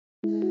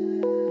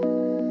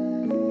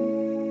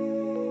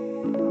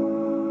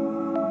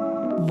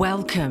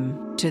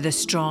Welcome to the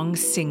Strong,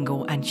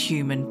 Single and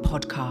Human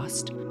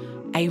podcast,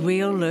 a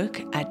real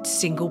look at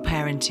single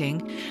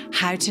parenting,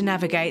 how to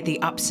navigate the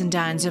ups and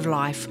downs of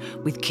life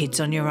with kids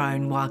on your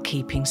own while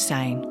keeping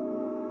sane.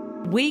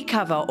 We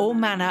cover all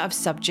manner of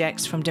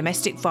subjects from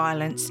domestic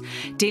violence,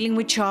 dealing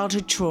with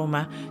childhood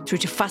trauma, through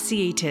to fussy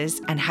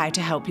eaters and how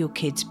to help your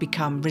kids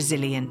become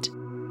resilient.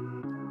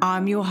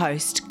 I'm your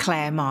host,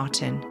 Claire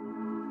Martin.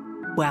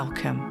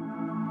 Welcome.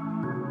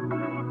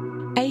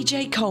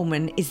 AJ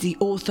Coleman is the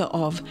author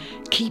of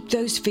Keep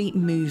Those Feet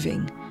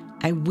Moving,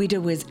 a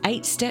widower's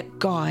 8-step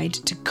guide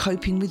to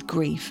coping with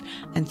grief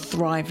and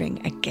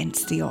thriving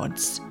against the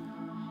odds.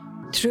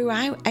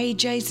 Throughout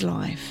AJ's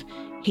life,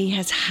 he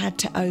has had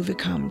to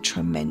overcome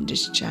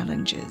tremendous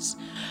challenges.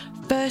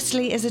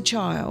 Firstly, as a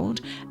child,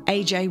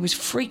 AJ was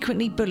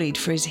frequently bullied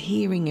for his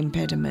hearing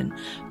impediment,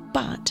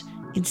 but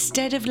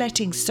instead of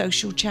letting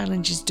social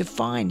challenges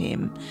define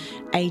him,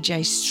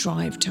 AJ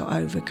strived to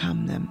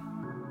overcome them.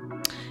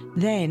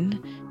 Then,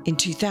 in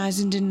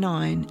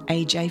 2009,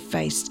 AJ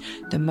faced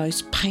the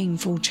most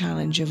painful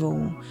challenge of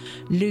all,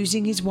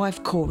 losing his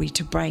wife Corey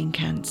to brain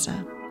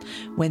cancer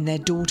when their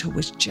daughter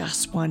was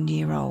just 1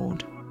 year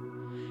old.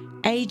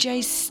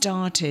 AJ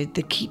started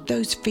the Keep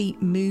Those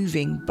Feet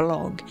Moving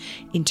blog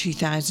in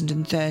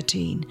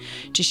 2013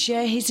 to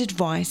share his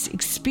advice,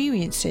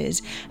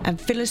 experiences, and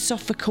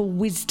philosophical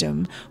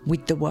wisdom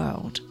with the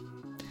world.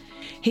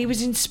 He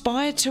was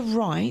inspired to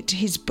write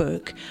his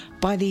book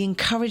by the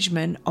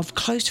encouragement of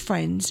close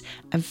friends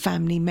and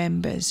family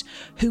members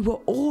who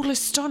were all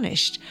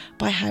astonished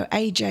by how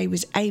AJ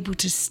was able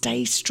to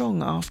stay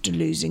strong after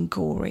losing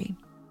Corey.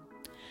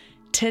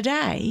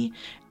 Today,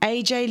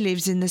 AJ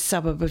lives in the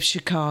suburb of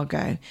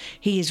Chicago.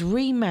 He is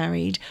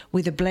remarried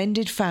with a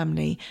blended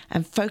family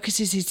and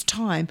focuses his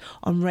time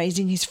on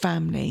raising his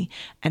family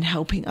and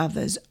helping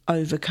others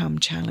overcome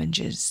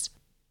challenges.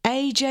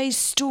 AJ's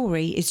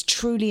story is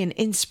truly an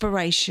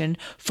inspiration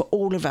for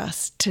all of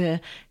us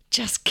to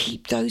just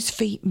keep those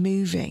feet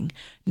moving,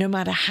 no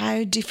matter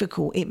how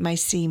difficult it may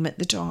seem at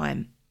the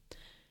time.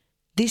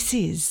 This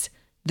is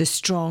the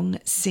Strong,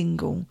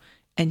 Single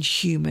and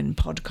Human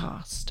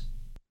podcast.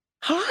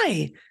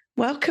 Hi,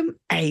 welcome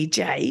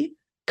AJ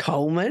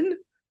Coleman.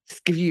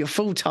 Let's give you your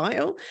full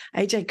title,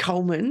 AJ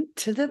Coleman,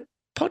 to the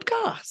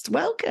podcast.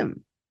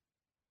 Welcome.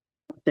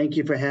 Thank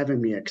you for having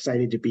me.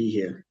 Excited to be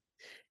here.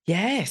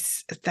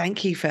 Yes,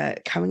 thank you for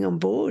coming on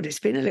board. It's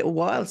been a little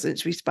while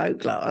since we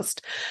spoke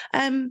last.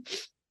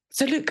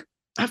 So look,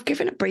 I've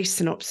given a brief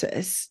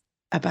synopsis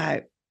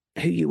about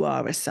who you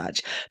are as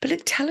such, but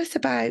look, tell us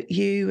about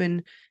you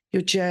and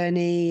your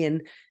journey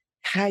and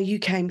how you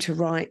came to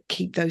write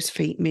Keep Those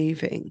Feet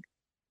Moving.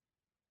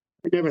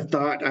 I never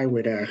thought I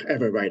would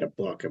ever write a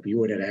book. If you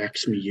would have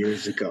asked me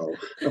years ago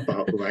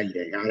about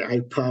writing,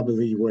 I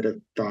probably would have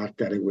thought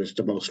that it was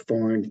the most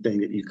foreign thing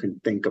that you can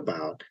think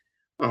about.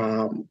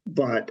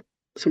 But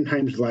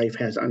sometimes life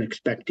has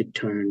unexpected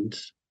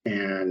turns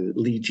and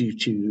leads you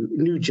to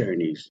new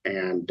journeys.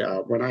 And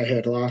when I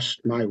had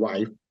lost my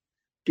wife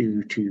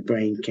due to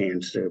brain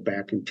cancer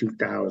back in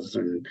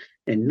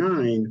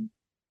 2009,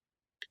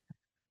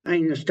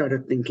 I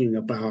started thinking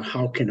about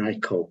how can I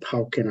cope,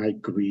 how can I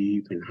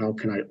grieve, and how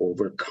can I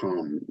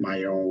overcome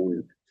my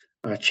own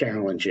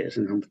challenges.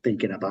 And I'm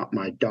thinking about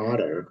my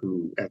daughter,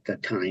 who at the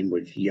time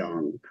was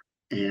young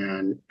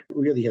and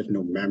really has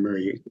no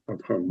memory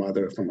of her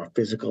mother from a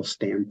physical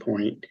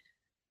standpoint.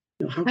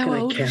 How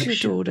old was your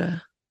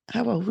daughter?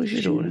 How old was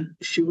your daughter?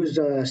 She was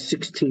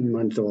 16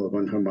 months old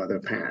when her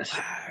mother passed.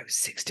 Wow,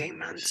 16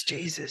 months,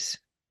 Jesus.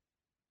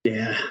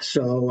 Yeah,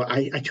 so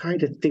I tried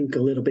to think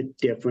a little bit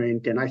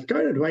different, and I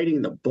started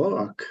writing the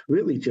book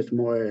really just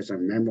more as a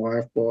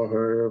memoir for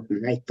her,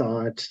 my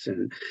thoughts,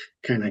 and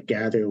kind of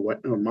gather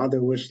what her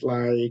mother was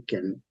like.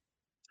 And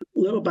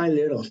little by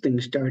little,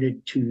 things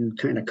started to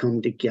kind of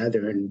come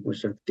together and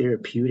was a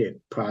therapeutic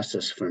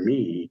process for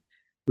me,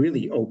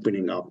 really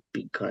opening up,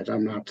 because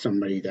I'm not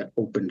somebody that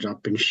opens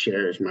up and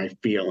shares my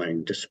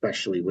feelings,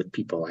 especially with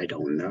people I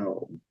don't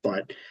know.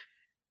 But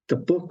the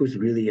book was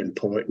really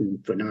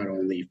important for not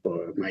only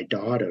for my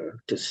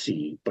daughter to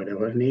see, but it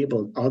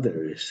enabled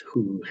others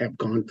who have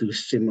gone through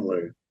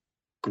similar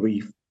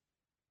grief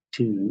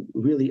to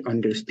really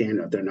understand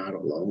that they're not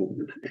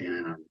alone.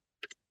 And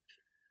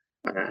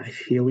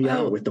here we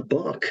are with the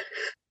book.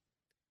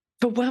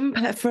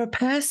 For a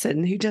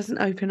person who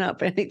doesn't open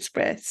up and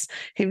express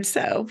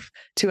himself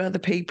to other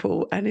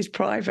people and is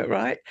private,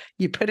 right?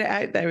 You put it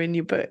out there in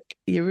your book.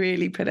 You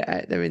really put it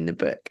out there in the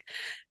book.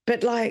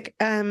 But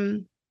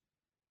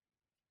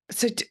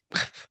so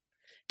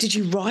did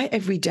you write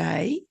every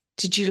day?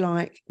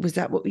 Was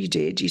that what you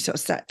did? You sort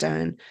of sat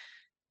down,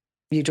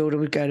 your daughter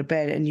would go to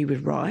bed and you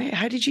would write?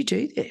 How did you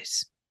do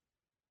this?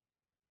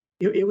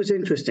 It was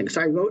interesting.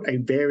 So I wrote a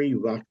very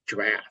rough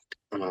draft.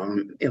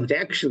 It was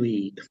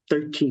actually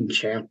 13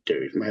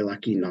 chapters, my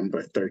lucky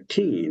number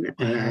 13.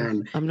 Wow.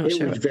 And I'm not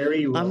sure. It was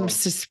very rough. I'm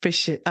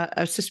suspicious.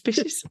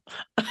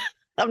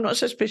 I'm not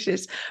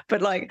suspicious,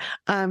 but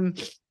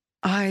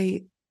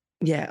I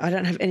Yeah, I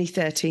don't have any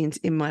 13s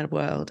in my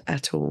world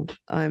at all.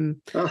 Oh,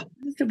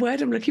 What's the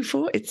word I'm looking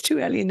for? It's too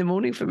early in the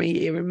morning for me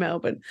here in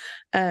Melbourne.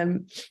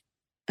 Um,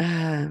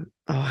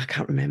 I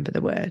can't remember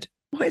the word.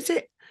 What is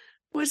it?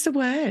 What's the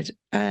word?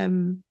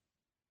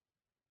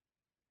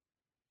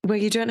 Where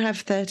you don't have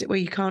 30, where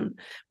you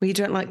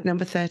don't like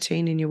number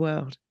 13 in your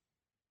world.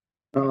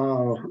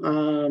 oh,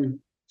 there's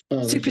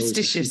always a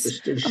Superstitious. I'm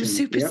superstition. Yep.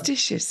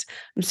 superstitious.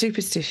 I'm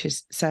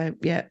superstitious. So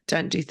yeah,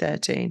 don't do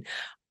 13.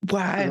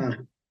 Wow. Uh,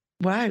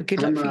 Wow.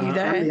 Good luck for you I'm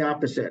there. the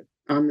opposite.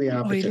 I'm the Oh,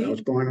 opposite. really? I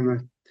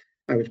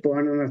was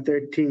born on the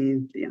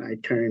 13th, and I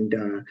turned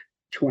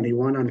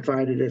 21 on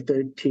Friday the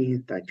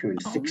 13th. I turned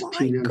Oh my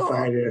 16 on God.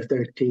 Friday the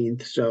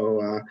 13th.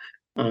 So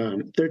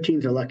 13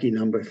 is a lucky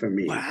number for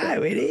me. Wow,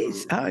 But it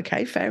is. Oh,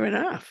 okay, fair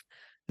enough.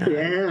 No.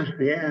 yeah,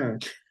 yeah.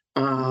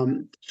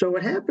 So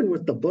what happened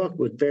with the book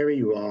was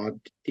very raw,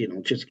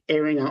 just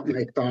airing out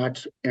my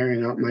thoughts,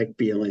 airing out my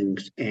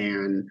feelings,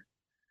 and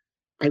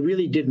I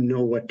really didn't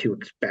know what to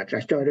expect. I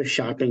started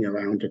shopping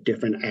around to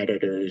different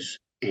editors,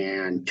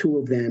 and two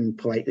of them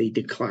politely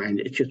declined.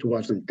 It just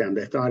wasn't them.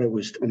 They thought it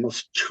was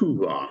almost too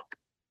raw.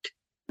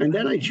 And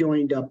then I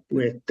joined up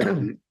with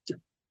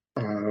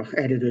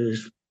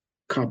editors,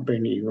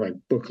 company like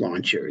book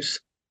launchers,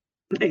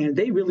 and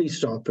they really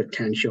saw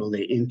potential.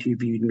 They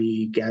interviewed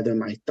me, gathered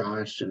my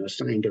thoughts, and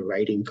assigned a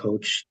writing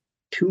coach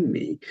to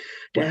me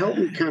to help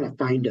Wow. me kind of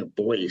find a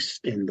voice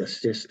in the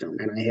system.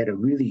 And I had a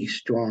really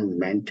strong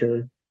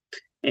mentor,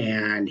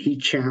 and he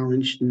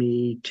challenged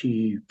me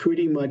to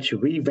pretty much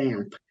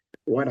revamp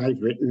what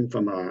I've written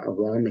from a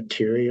raw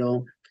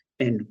material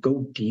and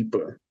go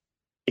deeper.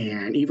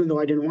 And even though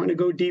I didn't want to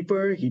go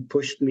deeper, he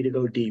pushed me to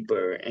go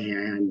deeper.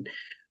 And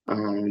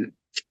um,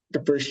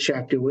 the first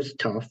chapter was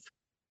tough.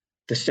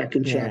 The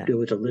second Yeah. chapter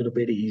was a little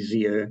bit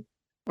easier.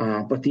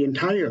 But the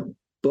entire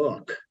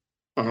book,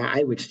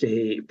 I would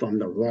say from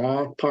the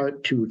raw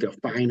part to the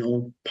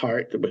final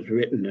part, that was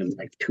written in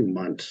like 2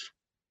 months.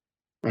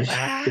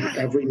 Wow.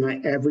 Every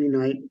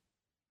night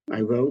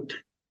I wrote,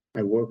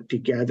 I worked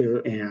together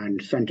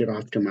and sent it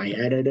off to my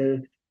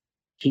editor.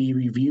 He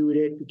reviewed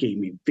it, gave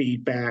me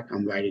feedback.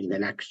 I'm writing the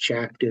next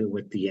chapter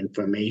with the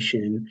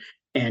information.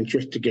 And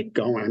just to get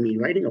going, I mean,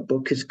 writing a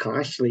book is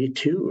costly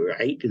too,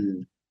 right?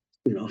 And,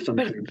 But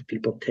sometimes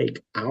people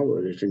take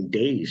hours and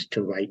days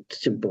to write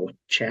simple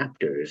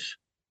chapters.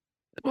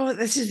 well,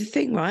 this is the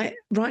thing, right?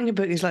 Writing a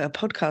book is like a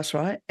podcast,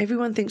 right?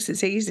 Everyone thinks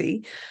it's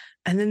easy.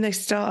 And then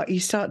you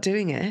start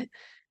doing it.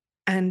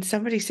 And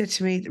somebody said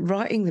to me,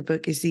 writing the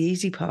book is the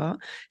easy part.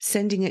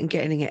 Sending it and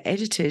getting it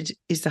edited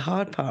is the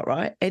hard part,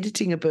 right?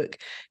 Editing a book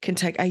can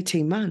take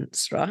 18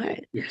 months,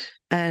 right? Yes.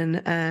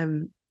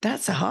 And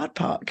that's the hard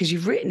part because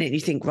you've written it. You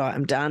think, right,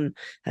 I'm done.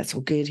 That's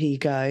all good. Here you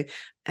go.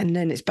 And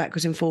then it's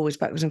backwards and forwards,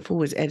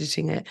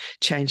 editing it,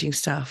 changing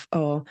stuff.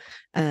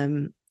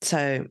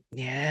 So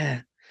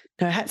yeah.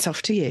 No, hats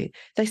off to you.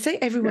 They say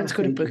everyone's Yeah,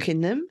 got a thank book in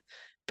them,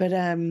 but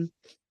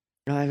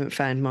I haven't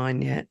found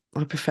mine yet.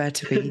 I prefer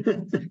to be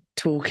you.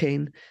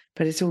 talking,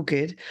 but it's all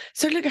good.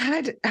 So look,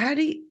 how did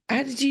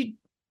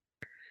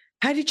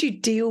you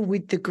deal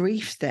with the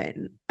grief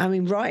then? I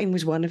mean, writing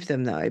was one of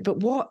them though,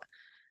 but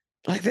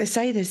like they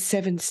say there's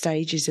 7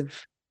 stages of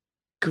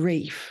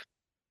grief.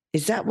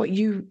 Is that what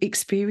you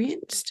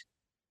experienced?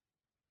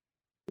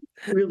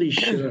 Really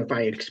sure if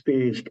I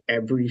experienced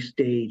every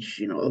stage.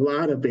 A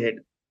lot of it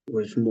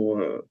was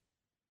more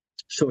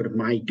sort of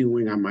my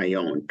doing on my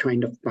own,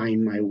 trying to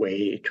find my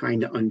way,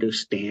 trying to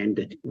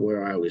understand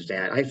where I was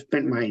at. I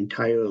spent my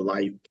entire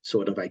life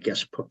sort of, I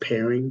guess,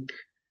 preparing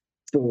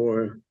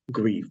for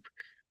grief.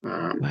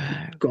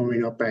 Wow.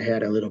 Growing up, I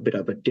had a little bit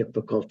of a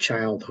difficult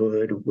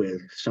childhood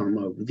with some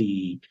of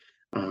the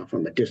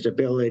from a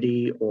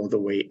disability all the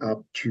way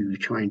up to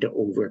trying to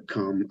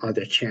overcome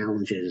other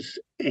challenges.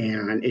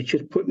 And it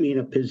just put me in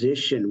a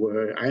position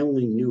where I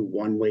only knew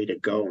one way to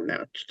go, and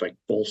that's like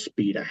full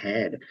speed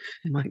ahead.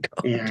 Oh my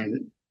God.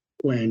 And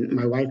when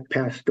my wife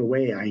passed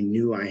away, I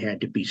knew I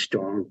had to be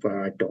strong for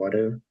our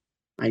daughter.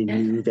 I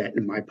knew Yeah. that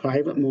in my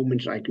private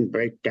moments I can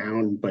break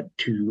down, but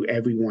to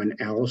everyone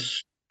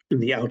else in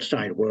the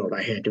outside world,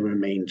 I had to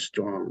remain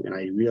strong. And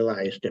I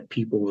realized that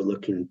people were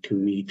looking to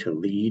me to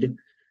lead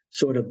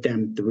sort of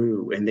them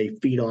through, and they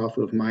feed off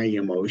of my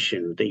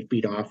emotions, they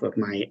feed off of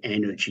my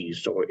energy.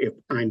 So if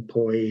I'm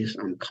poised,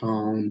 I'm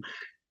calm,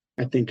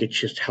 I think it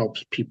just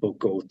helps people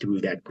go through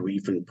that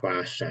grieving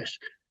process.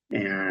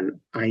 And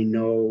I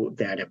know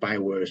that if I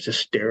was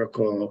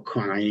hysterical,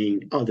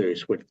 crying,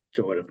 others would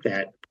sort of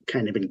that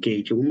kind of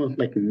engage, almost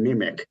like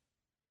mimic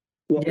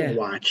what we're Yeah.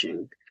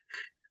 watching.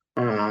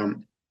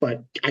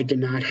 But I did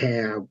not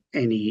have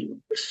any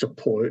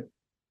support,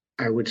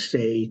 I would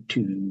say,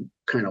 to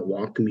kind of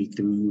walk me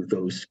through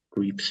those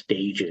grief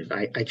stages.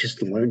 I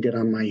just learned it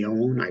on my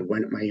own. I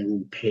went at my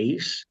own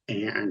pace.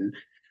 And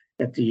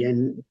at the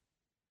end,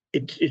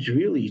 it's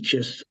really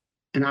just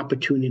an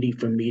opportunity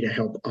for me to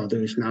help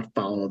others not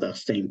follow the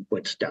same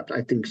footsteps.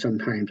 I think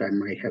sometimes I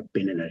might have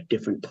been in a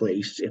different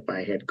place if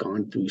I had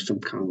gone through some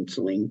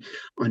counseling,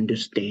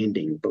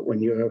 understanding. But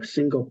when you're a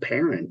single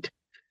parent,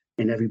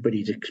 and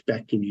everybody's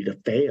expecting you to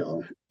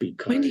fail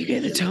because when do you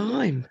get the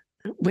time?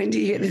 When do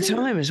you get the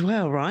time as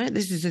well, right?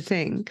 This is the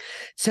thing.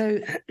 So,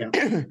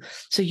 Yeah.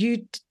 so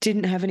you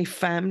didn't have any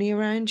family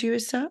around you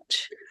as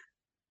such?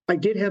 I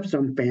did have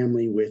some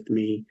family with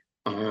me.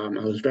 I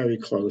was very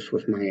close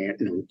with my aunt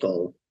and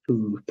uncle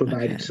who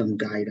provided Okay. some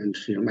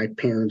guidance. My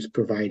parents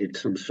provided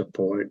some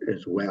support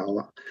as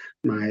well.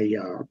 My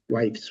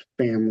wife's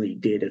family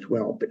did as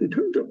well. But in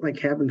terms of like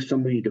having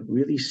somebody to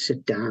really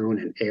sit down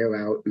and air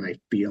out my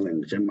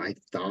feelings and my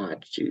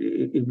thoughts,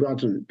 it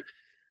wasn't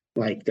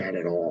like that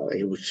at all.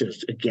 It was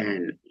just,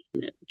 again,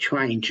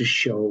 trying to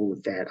show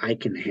that I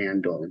can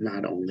handle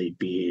not only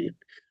being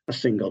a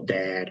single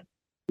dad,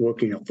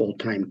 working a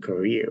full-time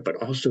career, but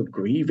also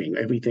grieving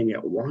everything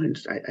at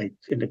once.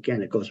 And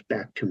again, it goes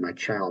back to my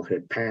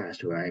childhood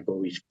past where I've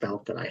always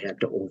felt that I had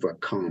to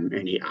overcome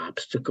any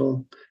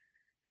obstacle.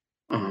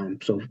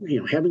 So,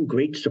 having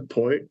great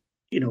support,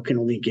 can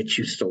only get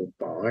you so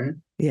far.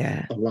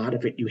 Yeah. A lot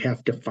of it, you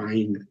have to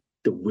find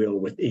the will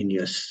within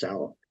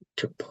yourself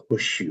to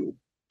push you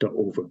to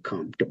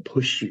overcome, to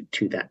push you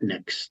to that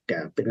next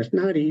step. And it's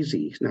not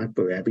easy. It's not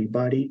for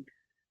everybody,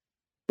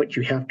 but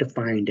you have to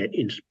find that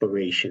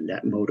inspiration,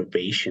 that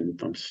motivation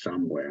from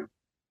somewhere.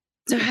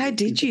 So how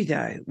did you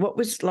though? What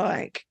was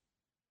like,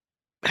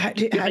 how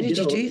did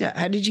you do that?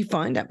 How did you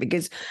find that?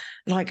 Because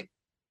like,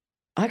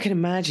 I can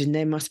imagine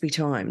there must be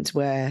times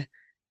where,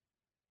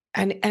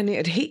 and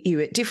it'd hit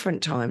you at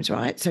different times,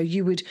 right? So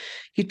you'd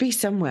be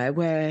somewhere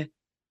where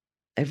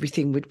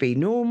everything would be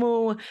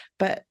normal,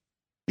 but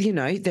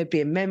there'd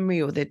be a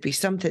memory or there'd be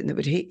something that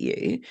would hit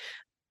you.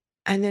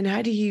 And then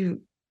how do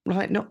you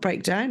like not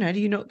break down? How do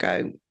you not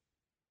go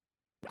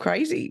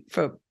crazy,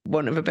 for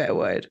want of a better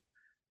word?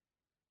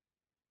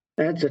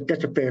 That's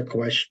a fair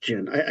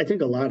question. I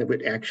think a lot of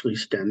it actually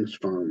stems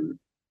from,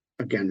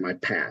 again, my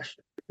past,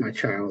 my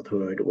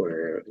childhood,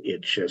 where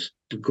it's just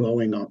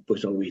growing up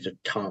was always a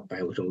tough.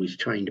 I was always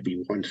trying to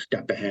be one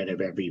step ahead of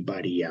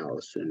everybody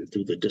else. And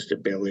through the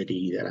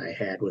disability that I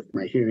had with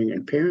my hearing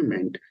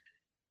impairment,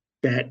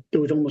 that it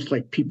was almost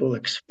like people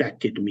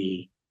expected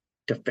me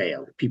to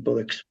fail. People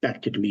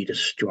expected me to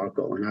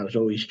struggle. And I was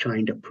always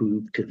trying to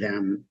prove to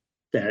them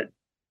that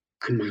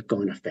I'm not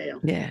going to fail.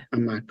 Yeah.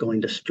 I'm not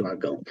going to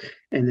struggle.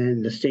 And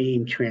then the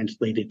same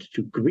translated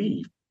to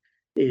grief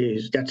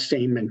is that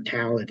same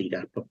mentality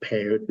that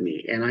prepared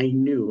me. And I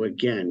knew,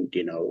 again,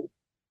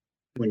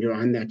 when you're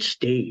on that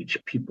stage,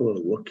 people are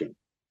looking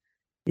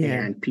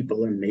Yeah. and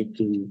people are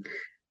making.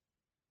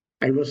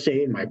 I will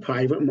say in my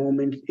private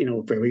moments,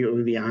 very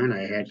early on,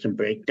 I had some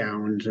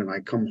breakdowns and I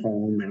come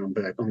home and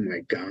I'm like, oh my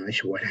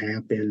gosh, what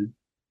happened?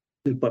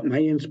 But my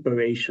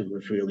inspiration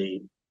was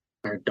really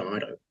our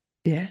daughter,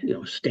 Yeah.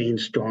 staying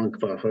strong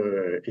for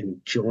her,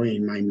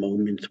 enjoying my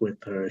moments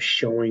with her,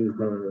 showing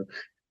her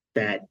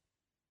that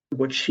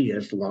what she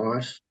has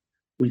lost,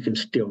 we can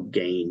still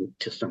gain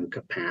to some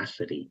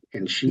capacity.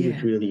 And she was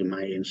Yeah. really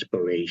my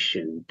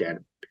inspiration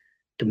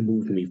to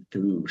move me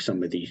through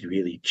some of these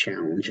really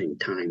challenging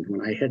times when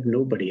I had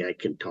nobody I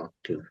can talk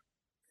to.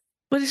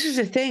 Well, this is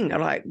the thing,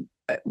 like,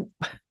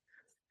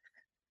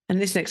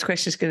 and this next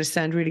question is going to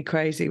sound really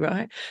crazy,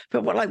 right?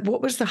 But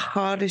what was the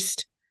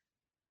hardest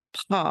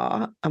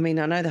part? I mean,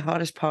 I know the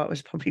hardest part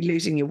was probably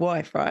losing your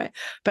wife, right?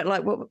 But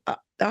like, what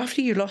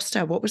after you lost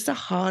her, what was the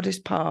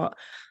hardest part?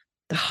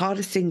 The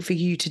hardest thing for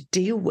you to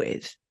deal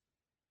with?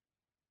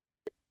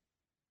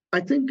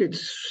 I think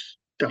it's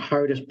the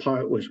hardest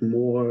part was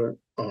more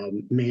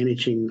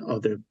managing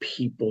other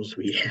people's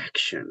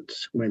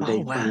reactions when Oh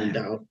they found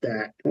wow. out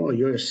that, oh,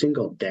 you're a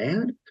single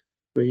dad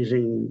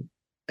raising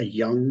a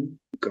young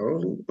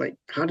girl. Like,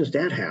 how does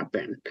that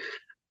happen?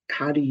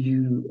 How do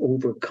you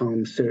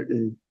overcome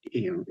certain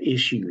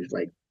issues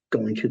like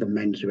going to the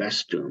men's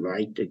restroom,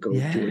 right? To go to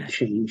a Yeah.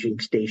 changing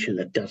station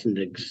that doesn't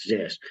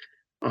exist.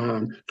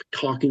 um,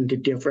 Talking to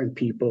different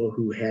people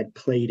who had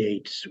play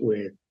dates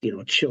with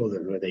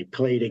children where they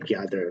play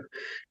together,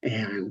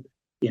 and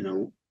you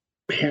know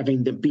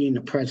having the being the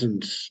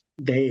presence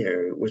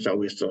there was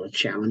always a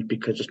challenge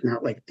because it's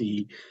not like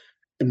the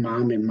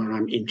mom and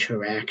mom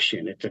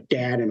interaction. It's a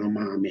dad and a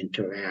mom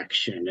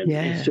interaction and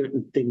Yeah.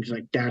 certain things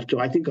like that. So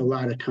I think a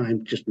lot of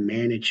times just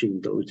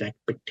managing those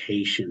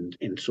expectations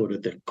and sort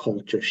of the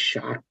culture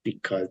shock,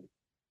 because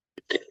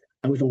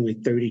I was only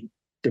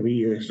 33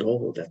 years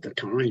old at the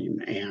time.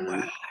 Wow.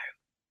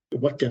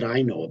 And what did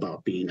I know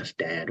about being a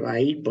dad,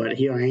 right? But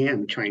here I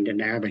am trying to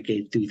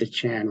navigate through the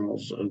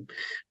channels of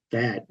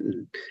that.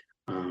 And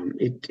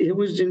it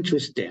was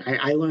interesting.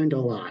 I learned a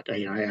lot.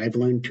 I've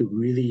learned to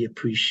really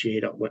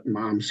appreciate what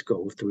moms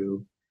go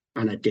through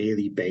on a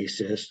daily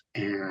basis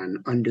and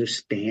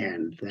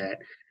understand that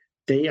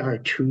they are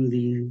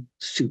truly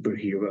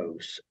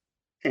superheroes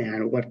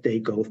and what they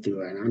go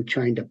through. And I'm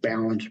trying to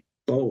balance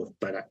both,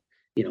 but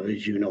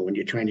as you know, when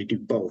you're trying to do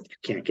both, you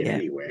can't get Yeah.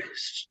 anywhere.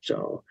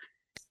 So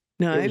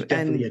it No, was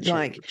definitely a and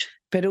like, challenge.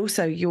 but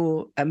also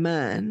you're a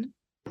man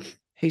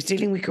who's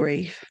dealing with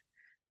grief,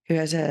 who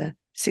has a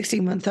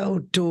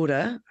 16-month-old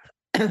daughter.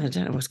 I don't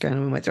know what's going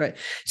on with my throat.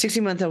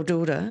 16-month-old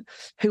daughter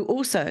who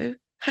also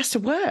has to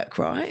work,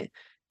 right?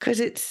 Because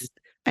it's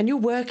and you're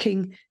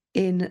working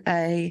in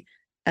a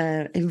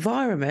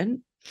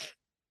environment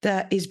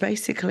that is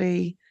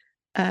basically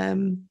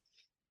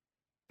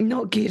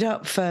not geared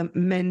up for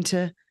men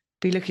to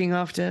be looking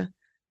after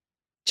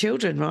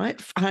children, right?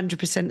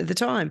 100% of the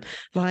time.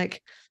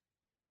 Like,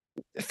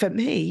 for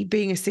me,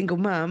 being a single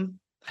mum,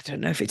 I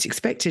don't know if it's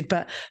expected,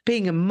 but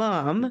being a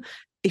mum,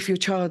 if your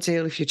child's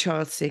ill, if your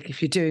child's sick,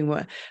 if you're doing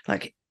what,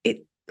 like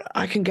it,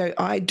 I can go,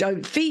 I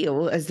don't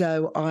feel as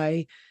though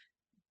I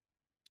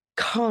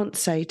can't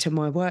say to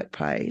my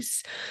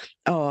workplace,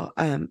 oh,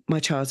 my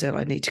child's ill,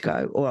 I need to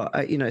go, or,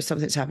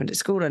 something's happened at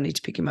school, I need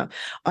to pick him up.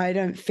 I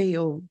don't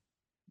feel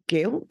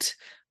guilt.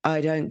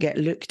 I don't get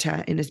looked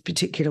at in a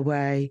particular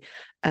way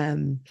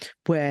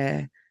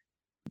where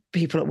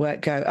people at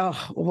work go,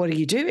 oh, what are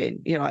you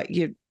doing?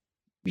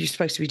 You're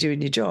supposed to be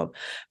doing your job.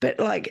 But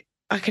like,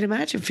 I can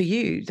imagine for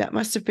you, that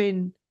must have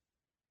been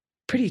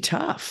pretty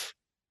tough.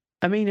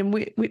 I mean, and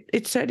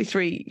it's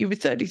 33, you were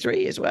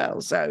 33 as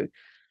well. So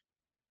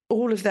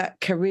all of that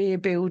career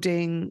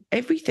building,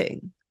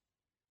 everything.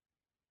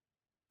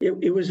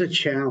 It was a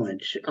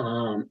challenge.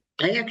 I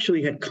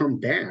actually had come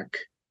back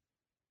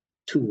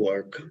to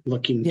work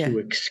looking to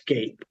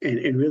escape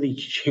and really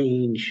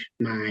change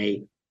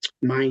my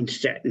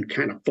mindset and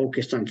kind of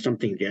focus on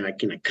something that I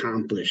can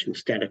accomplish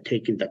instead of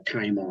taking the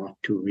time off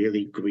to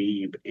really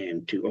grieve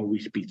and to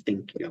always be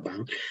thinking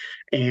about.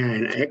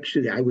 And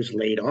actually, I was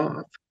laid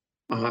off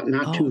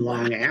not too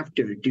long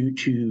after due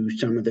to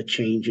some of the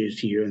changes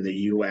here in the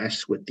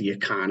U.S. with the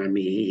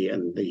economy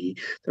and the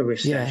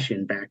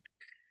recession back.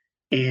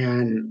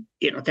 And,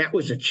 that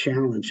was a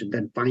challenge. And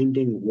then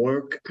finding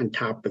work on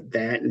top of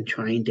that and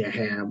trying to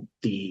have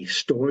the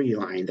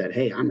storyline that,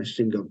 hey, I'm a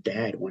single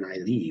dad when I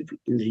leave.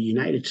 In the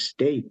United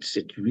States,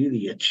 it's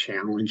really a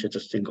challenge as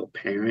a single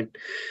parent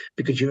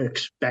because you're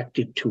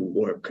expected to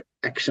work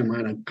X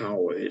amount of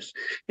hours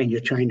and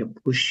you're trying to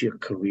push your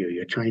career.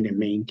 You're trying to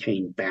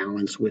maintain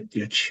balance with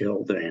your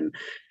children.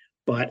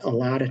 But a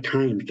lot of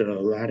times there are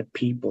a lot of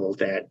people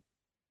that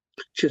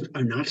just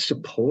are not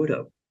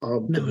supportive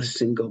of the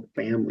single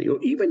family or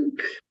even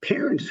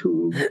parents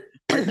who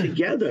are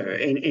together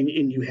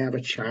and you have a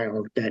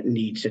child that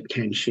needs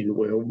attention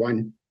where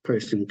one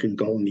person can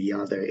go and the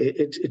other.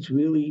 It's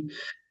really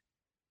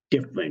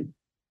different.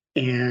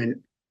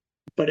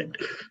 But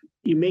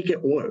you make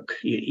it work.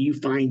 You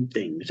find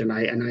things. And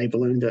I've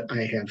learned that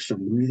I have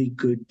some really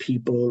good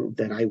people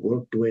that I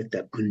worked with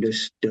that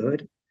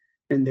understood.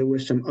 And there were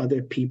some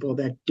other people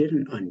that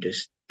didn't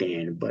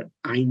understand, but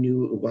I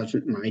knew it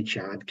wasn't my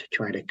job to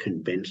try to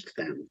convince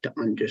them to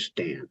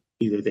understand.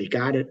 Either they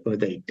got it or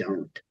they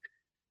don't.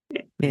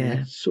 Yeah. And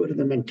that's sort of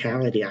the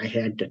mentality I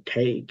had to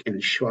take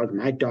and shrug.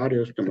 My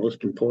daughter is the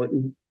most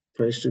important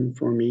person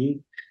for me.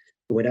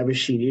 Whatever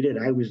she needed,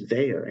 I was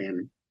there.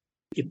 And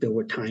if there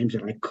were times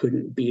that I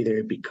couldn't be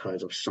there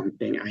because of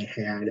something, I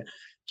had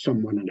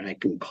someone that I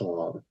can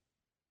call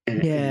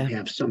and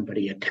have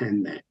somebody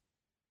attend that.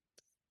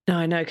 No,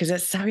 I know, because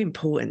that's so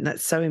important.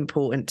 That's so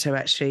important to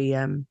actually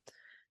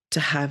to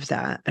have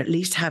that, at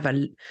least have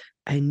a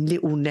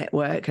little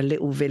network, a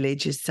little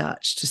village as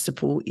such to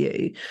support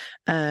you.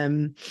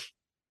 And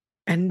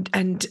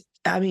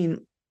I mean,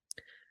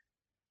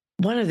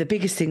 one of the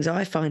biggest things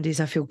I find is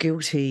I feel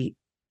guilty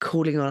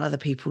calling on other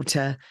people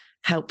to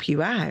help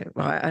you out,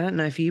 right? I don't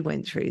know if you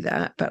went through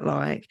that, but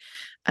like,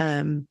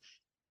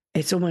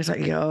 it's almost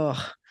like you go,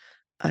 oh,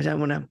 I don't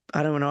want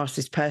to ask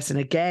this person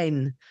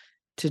again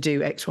to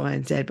do X, Y,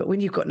 and Z. But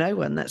when you've got no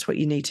one, that's what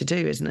you need to do,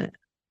 isn't it?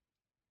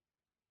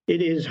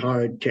 It is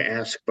hard to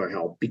ask for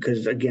help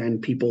because, again,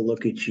 people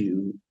look at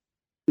you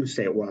and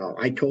say, well,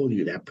 I told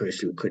you that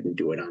person couldn't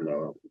do it on their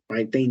own,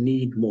 right? They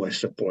need more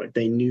support.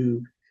 They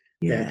knew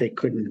that they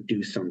couldn't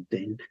do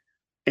something.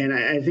 And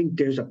I think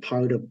there's a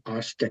part of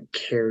us that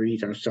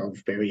carries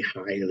ourselves very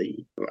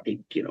highly, right?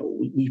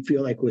 We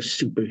feel like we're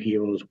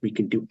superheroes. We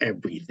can do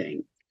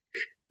everything.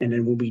 And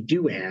then when we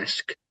do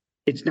ask,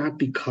 it's not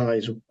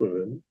because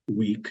we're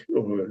weak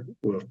or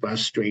we're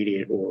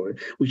frustrated or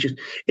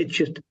it's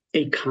just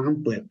a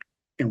conflict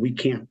and we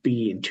can't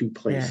be in two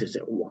places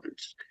at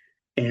once.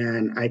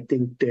 And I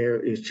think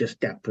there is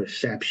just that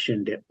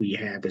perception that we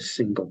have as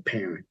single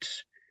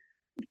parents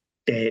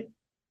that,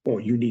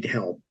 you need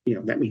help,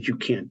 that means you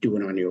can't do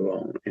it on your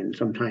own. And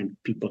sometimes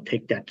people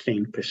take that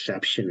same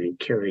perception and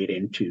carry it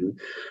into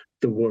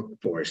the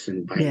workforce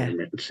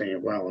environment and say,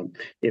 well,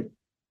 if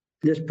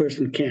this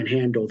person can't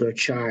handle their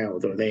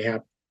child or they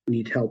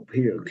need help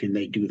here, can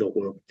they do the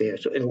work there?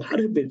 So a lot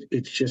of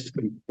it's just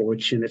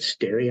unfortunate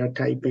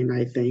stereotyping,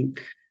 I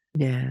think.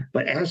 Yeah.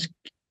 But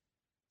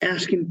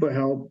asking for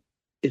help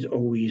is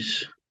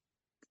always,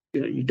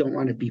 you don't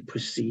want to be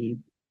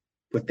perceived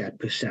with that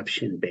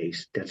perception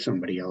base that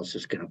somebody else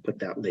is going to put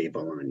that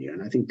label on you.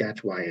 And I think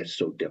that's why it's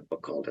so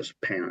difficult as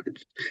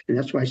parents. And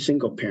that's why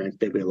single parents,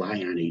 they rely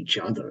on each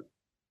other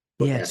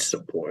for that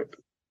support.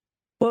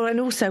 Well,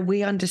 and also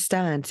we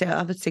understand, so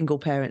other single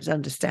parents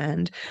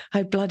understand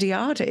how bloody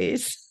hard it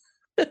is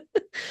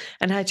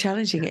and how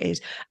challenging it is.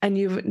 And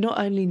you're not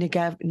only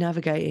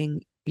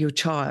navigating your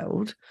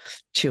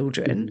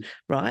children,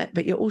 right,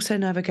 but you're also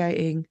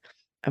navigating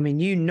I mean,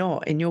 you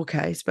not in your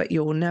case, but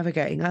you're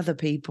navigating other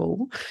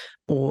people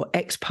or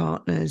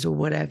ex-partners or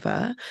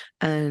whatever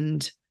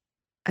and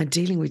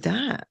dealing with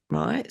that,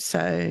 right?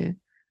 So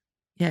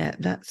yeah,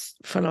 that's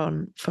full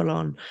on, full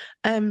on.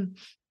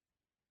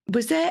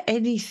 Was there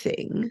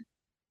anything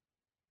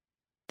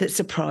that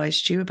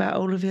surprised you about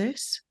all of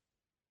this?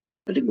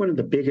 I think one of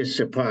the biggest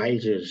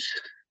surprises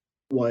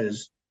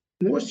was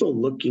more so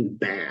looking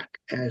back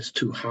as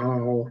to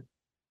how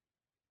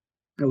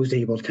I was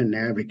able to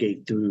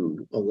navigate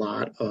through a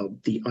lot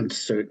of the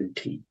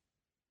uncertainty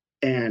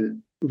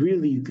and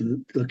really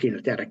looking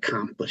at that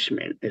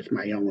accomplishment as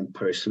my own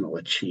personal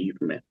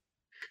achievement.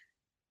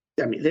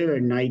 I mean, there are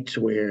nights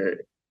where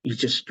you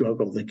just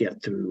struggle to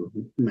get through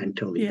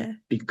mentally Yeah.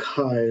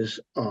 because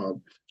of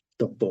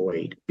the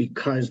void,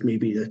 because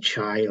maybe the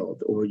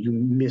child or you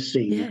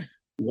missing Yeah.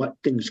 what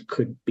things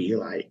could be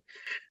like.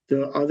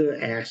 There are other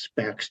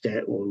aspects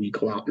that when we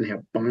go out and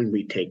have fun,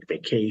 we take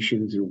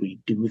vacations and we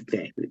do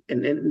things.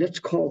 And that's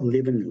called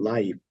living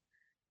life.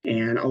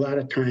 And a lot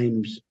of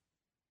times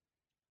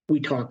we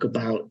talk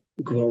about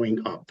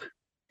growing up,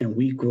 and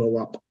we grow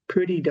up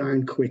pretty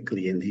darn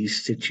quickly in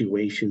these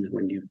situations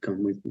when you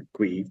come with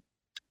grief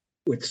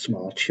with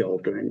small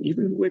children,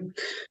 even with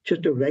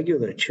just a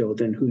regular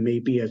children who may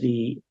be at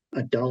the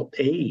adult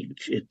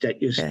age,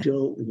 that you're Yeah.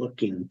 still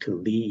looking to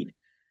lead.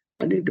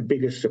 I think the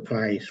biggest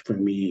surprise for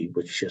me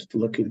was just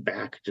looking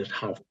back just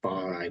how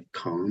far I've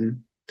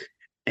come.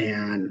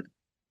 And,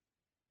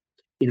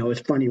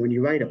 it's funny when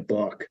you write a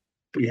book,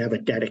 you have a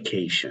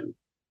dedication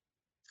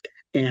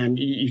and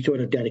you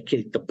sort of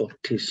dedicate the book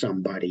to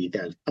somebody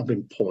that's of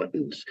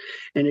importance.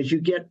 And as you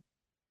get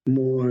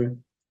more,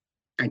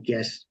 I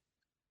guess,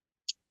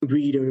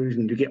 readers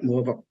and you get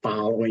more of a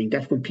following,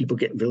 that's when people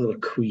get a little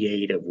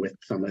creative with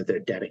some of their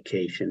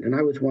dedication. And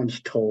I was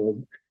once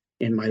told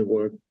in my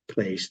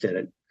workplace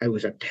that I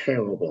was I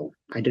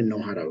didn't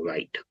know how to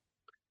write.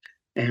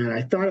 And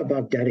I thought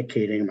about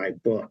dedicating my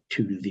book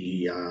to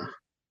the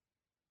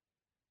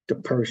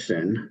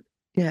person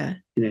Yeah.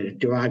 in a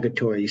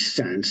derogatory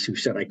sense who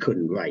said I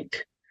couldn't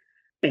write.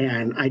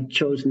 And I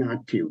chose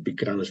not to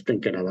because I was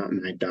thinking about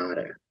my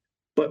daughter.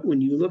 But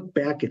when you look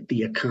back at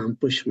the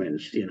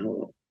accomplishments,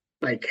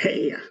 like,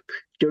 hey,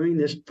 during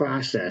this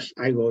process,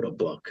 I wrote a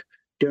book.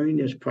 During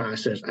this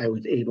process, I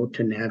was able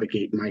to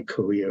navigate my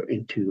career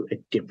into a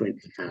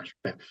different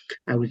aspect.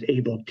 I was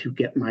able to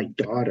get my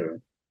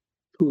daughter,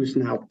 who is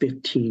now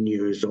 15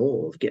 years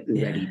old, getting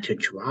ready Yeah. to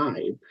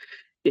drive.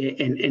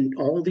 And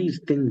all these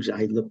things,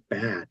 I look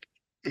back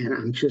and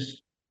I'm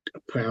just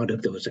proud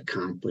of those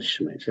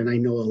accomplishments. And I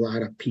know a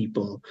lot of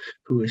people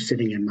who are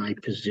sitting in my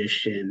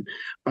position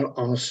are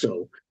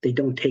also, they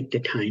don't take the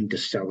time to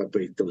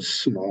celebrate those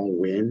small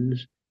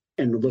wins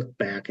and look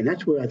back. And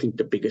that's where I think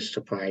the biggest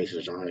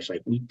surprises are. It's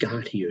like we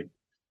got here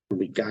and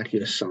we got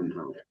here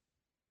somehow.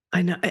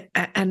 I know,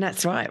 and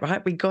that's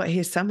right? We got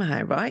here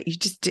somehow, right?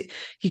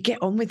 You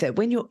get on with it.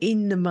 When you're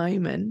in the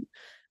moment,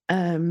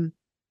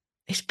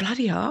 it's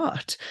bloody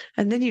hard.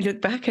 And then you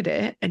look back at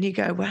it and you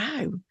go,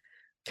 wow.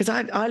 Because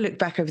I look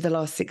back over the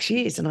last 6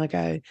 years and I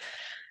go,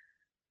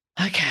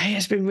 okay,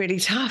 it's been really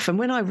tough. And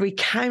when I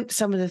recount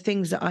some of the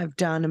things that I've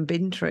done and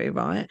been through,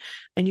 right?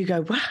 And you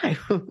go,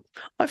 wow,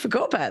 I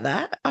forgot about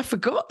that. I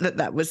forgot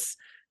that was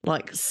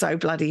like so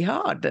bloody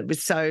hard. That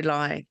was so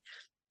like,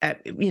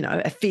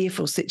 a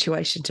fearful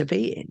situation to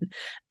be in.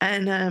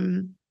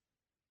 And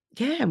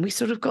yeah, and we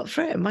sort of got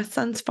through it. My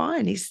son's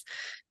fine. He's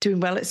doing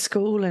well at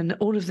school and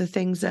all of the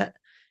things that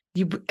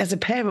you as a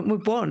parent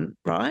would want,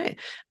 right?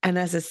 And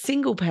as a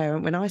single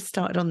parent, when I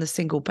started on the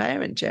single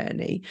parent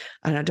journey,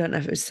 and I don't know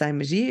if it was the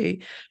same as you,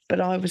 but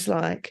I was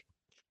like,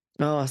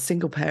 oh,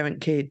 single parent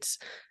kids,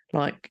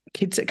 like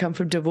kids that come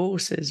from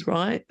divorces,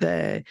 right?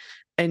 They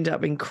end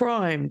up in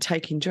crime,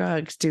 taking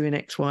drugs, doing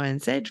X, Y,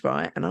 and Z,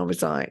 right? And I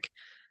was like,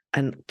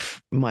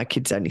 my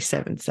kid's only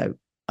 7, so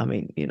I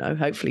mean,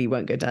 hopefully he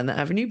won't go down that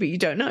avenue, but you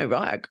don't know,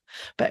 right?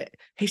 But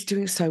he's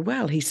doing so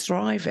well, he's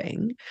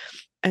thriving.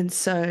 And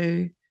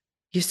so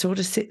you sort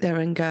of sit there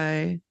and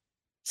go,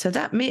 so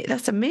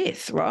that's a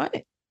myth,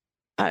 right?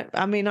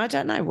 I mean, I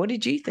don't know. What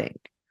did you think?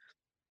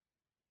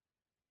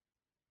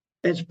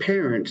 As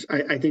parents,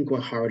 I think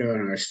we're harder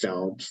on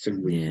ourselves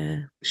than we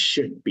Yeah.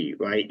 should be,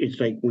 right? It's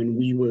like when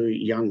we were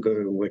younger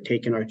and we're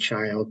taking our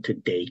child to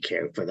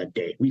daycare for the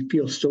day. We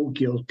feel so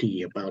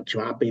guilty about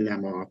dropping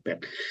them off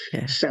at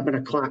Yeah. 7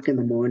 o'clock in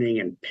the morning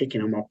and picking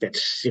them up at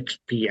 6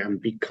 p.m.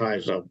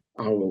 because of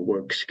our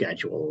work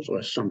schedules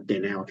or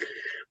something else.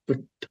 But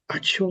our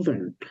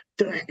children,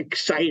 they're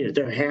excited.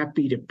 They're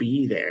happy to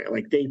be there.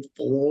 Like they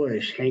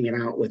flourish hanging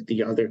out with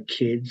the other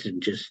kids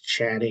and just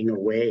chatting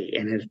away.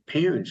 And as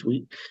parents,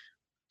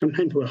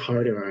 sometimes we're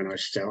harder on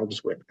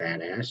ourselves with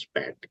that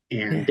aspect,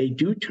 and Yeah. they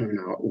do turn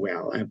out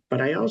well.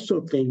 But I also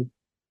think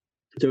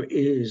there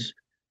is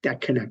that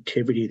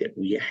connectivity that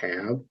we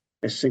have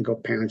as single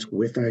parents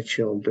with our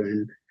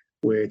children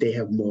where they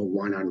have more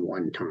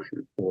one-on-one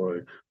time,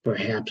 or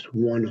perhaps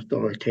one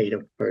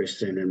authoritative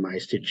person in my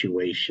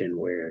situation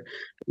where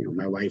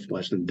my wife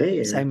wasn't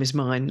there. Same as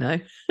mine, no?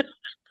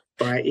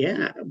 But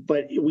yeah,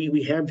 but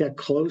we have that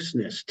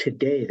closeness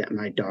today that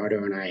my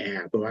daughter and I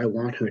have. But I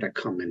want her to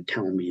come and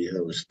tell me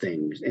those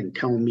things and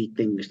tell me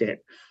things that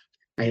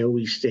I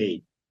always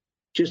say,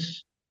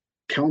 just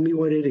tell me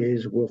what it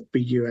is. We'll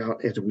figure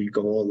out as we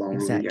go along.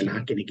 You're not Exactly.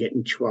 going to get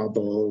in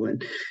trouble.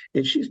 And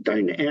she's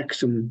starting to ask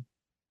some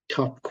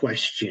tough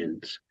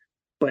questions,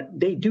 but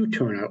they do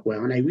turn out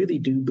well. And I really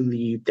do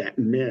believe that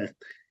myth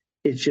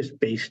is just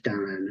based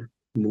on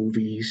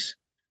movies,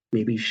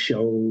 maybe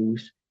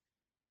shows.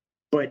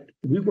 But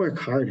we work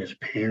hard as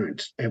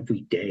parents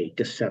every day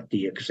to set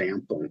the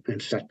example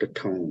and set the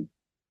tone.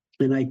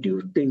 And I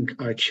do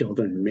think our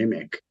children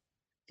mimic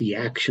the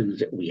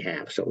actions that we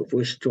have. So if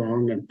we're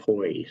strong and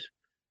poised,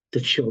 the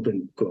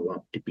children grow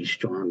up to be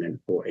strong and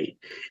poised.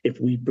 If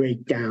we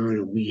break down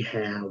and we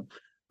have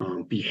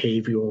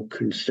behavioral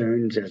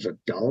concerns as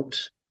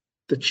adults,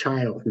 the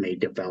child may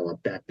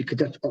develop that because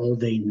that's all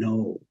they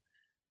know.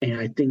 And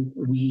I think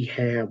we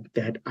have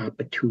that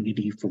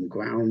opportunity from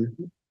ground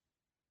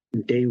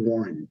day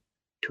one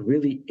to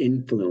really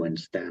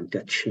influence them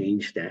to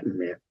change that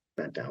myth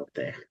that's out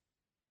there.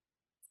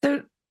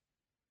 So,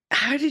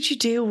 how did you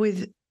deal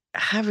with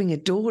having a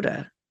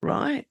daughter,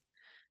 right?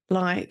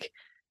 Like,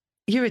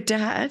 you're a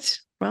dad,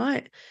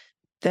 right?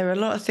 There are a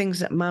lot of things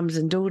that mums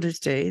and daughters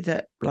do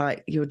that,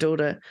 like, your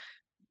daughter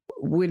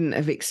wouldn't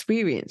have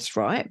experienced,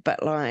 right?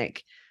 But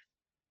like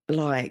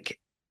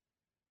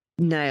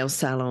nail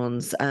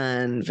salons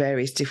and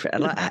various different,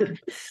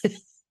 like.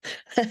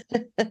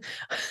 It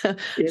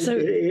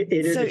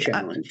is So a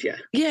challenge, yeah.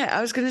 yeah,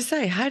 I was going to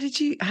say, how did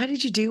you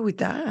deal with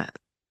that?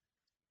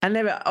 And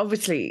there are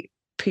obviously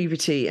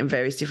puberty and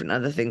various different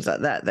other things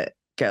like that that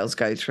girls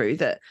go through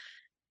that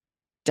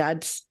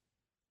dads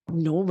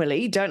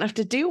normally don't have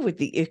to deal with,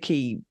 the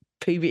icky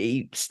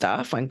puberty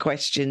stuff and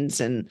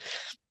questions and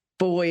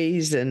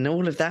boys and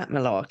all of that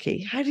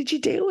malarkey. How did you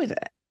deal with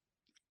it?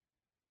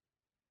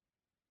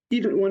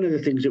 Even one of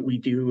the things that we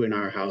do in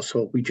our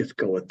household, we just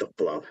go with the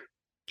flow.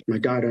 My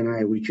daughter and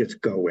I, we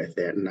just go with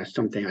it. And that's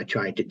something I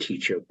tried to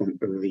teach her from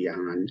early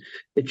on.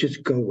 It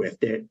just go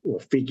with it. We'll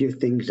figure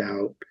things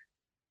out.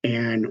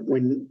 And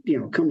when,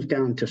 it comes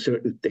down to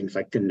certain things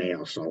like the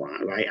nail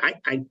salon, right?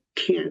 I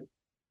can't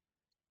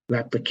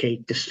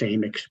replicate the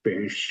same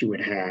experience she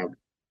would have,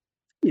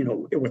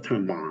 with her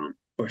mom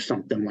or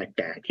something like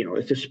that.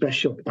 It's a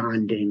special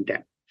bonding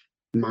that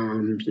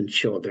moms and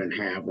children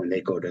have when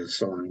they go to the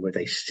salon where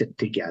they sit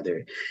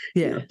together.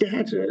 Yeah.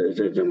 Dads,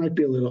 there might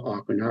be a little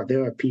awkward. Now,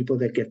 there are people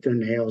that get their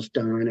nails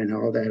done and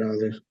all that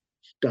other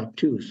stuff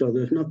too. So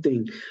there's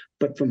nothing,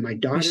 but from my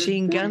daughter's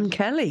Machine Gun point,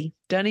 Kelly.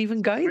 Don't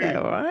even go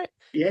there, all right?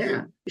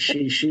 yeah,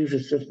 she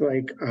was just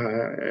like,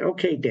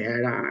 okay,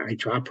 Dad. I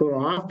drop her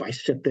off. I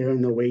sit there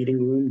in the waiting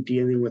room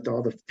dealing with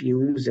all the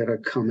fumes that are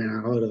coming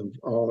out of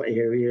all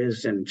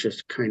areas and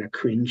just kind of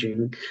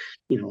cringing,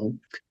 you know.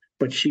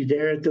 But she's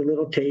there at the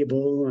little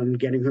table and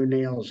getting her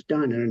nails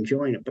done and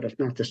enjoying it, but it's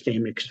not the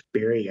same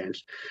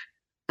experience.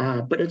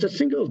 But as a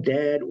single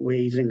dad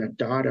raising a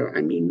daughter,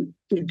 I mean,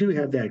 you do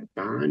have that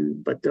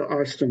bond, but there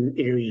are some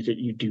areas that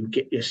you do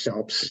get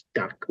yourself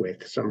stuck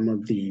with. Some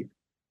of the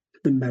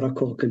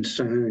medical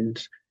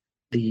concerns,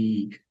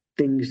 the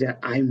things that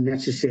I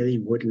necessarily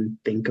wouldn't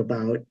think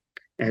about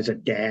as a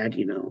dad.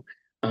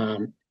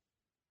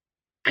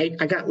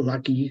 I got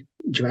lucky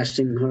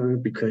dressing her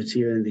because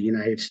here in the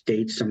United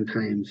States,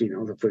 sometimes,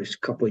 the first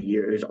couple of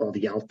years, all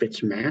the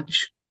outfits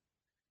match.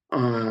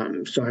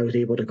 So I was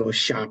able to go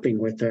shopping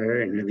with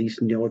her and at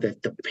least know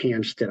that the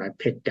pants that I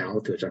picked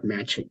out, there's a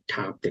matching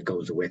top that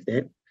goes with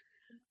it.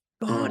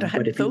 God, I But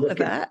hadn't thought of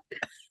that.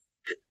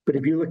 But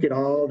if you look at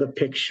all the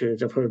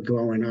pictures of her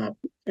growing up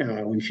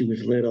when she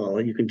was little,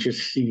 you can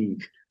just see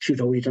she's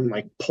always in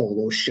like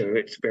polo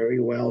shirts, very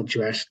well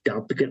dressed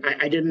up. Because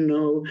I didn't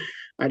know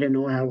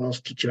how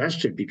else to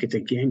dress her because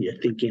again, you're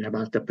thinking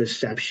about the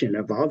perception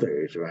of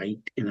others, right?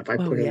 And if I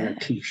Well, put her in yeah. a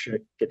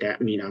t-shirt, does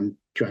that mean I'm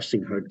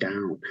dressing her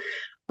down?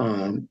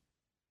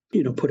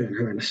 Putting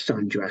her in a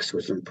sundress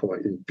was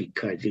important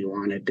because he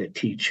wanted to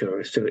teach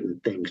her a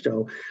certain thing.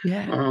 So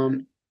Yeah.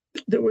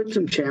 there were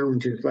some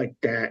challenges like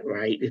that,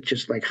 right? It's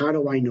just like, how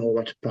do I know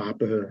what's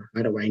proper?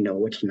 How do I know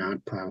what's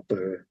not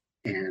proper?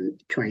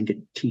 And trying to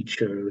teach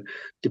her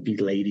to be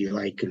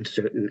ladylike in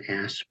certain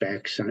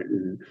aspects,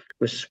 certain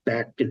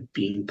respect and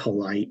being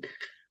polite.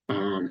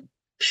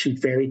 She's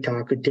very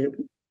talkative.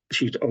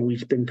 She's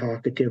always been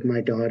talkative,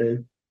 my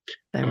daughter.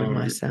 Same with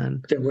my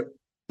son.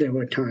 There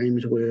were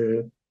times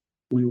where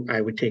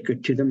I would take her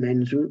to the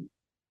men's room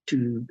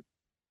to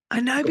I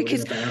know, go to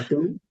the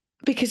bathroom.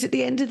 because at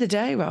the end of the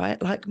day,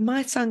 right, like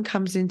my son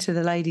comes into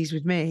the ladies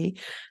with me,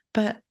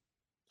 but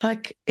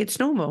like it's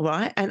normal,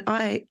 right? And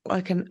I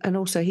like, and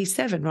also he's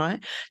 7,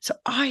 right? So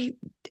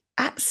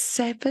at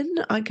 7,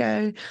 I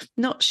go,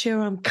 not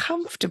sure I'm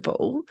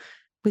comfortable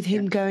with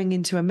him going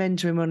into a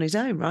men's room on his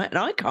own, right? And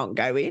I can't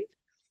go in.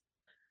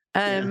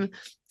 Yeah.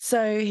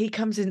 So he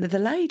comes into the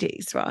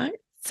ladies, right?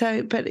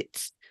 So, but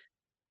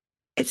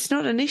it's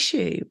not an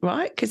issue,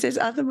 right? Because there's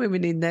other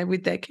women in there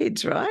with their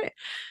kids, right?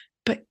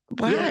 But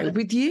wow, Yeah.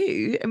 with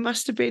you, it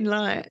must have been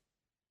like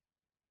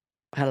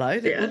hello,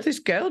 Yeah. what's this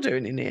girl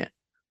doing in here?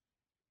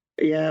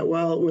 Yeah,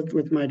 well,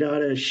 with my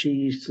daughter,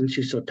 since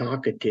she's so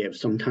talkative,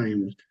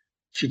 sometimes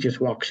she just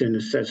walks in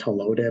and says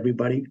hello to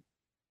everybody.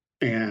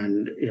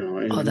 And in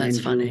Oh, the that's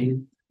men's funny.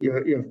 room,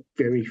 you're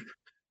very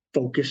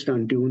focused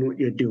on doing what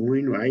you're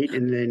doing, right?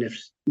 And then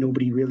if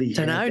nobody really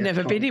Don't has know, that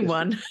never been in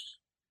one.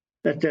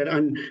 that's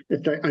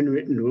that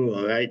unwritten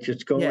rule, right?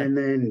 Just go Yeah. in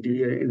there and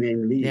do it, and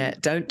then leave. Yeah,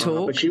 don't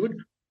talk. But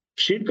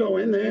she'd go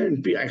in there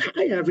and be like,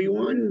 "Hi,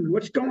 everyone,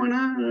 what's going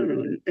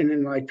on?" And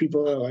then like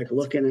people are like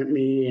looking at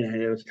me,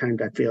 and it was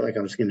times I feel like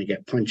I was going to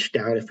get punched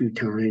out a few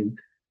times.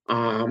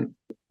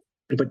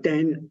 But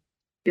then,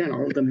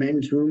 the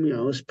men's room,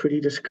 is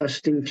pretty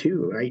disgusting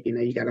too, right?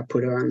 You got to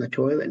put her on the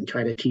toilet and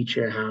try to teach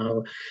her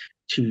how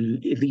to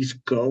at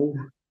least go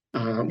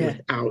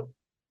without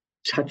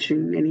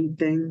touching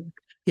anything.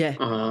 Yeah.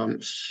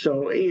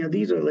 So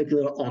these are like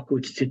little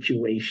awkward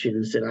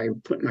situations that I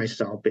put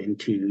myself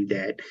into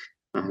that,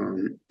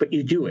 but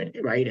you do it,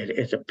 right?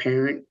 As a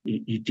parent,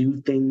 you do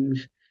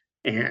things,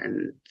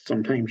 and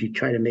sometimes you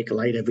try to make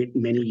light of it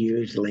many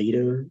years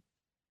later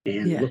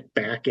and Yeah. look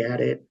back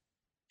at it.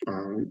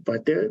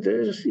 But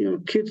there's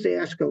kids, they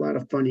ask a lot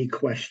of funny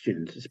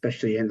questions,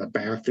 especially in the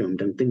bathroom,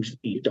 and things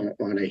you don't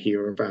want to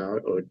hear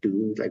about or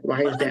do. Like,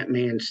 why is that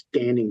man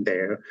standing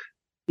there,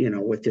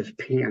 with his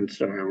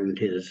pants around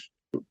his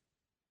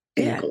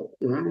ankle?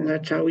 Well,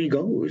 that's how he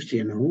goes.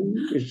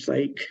 It's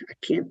like, I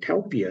can't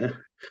help you.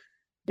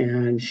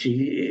 And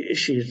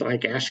she's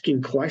like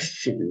asking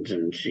questions,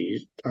 and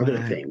she's other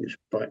Wow. things.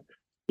 But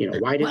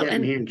why did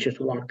that man just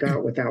walk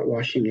out without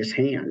washing his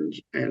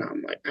hands? And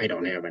I'm like, I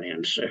don't have an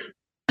answer.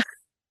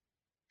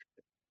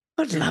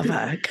 God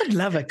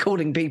love her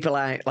calling people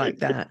out like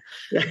that.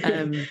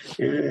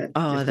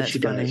 Oh, that's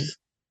funny. Does.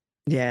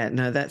 Yeah,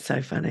 no, that's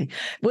so funny.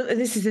 Well,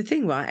 this is the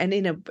thing, right? And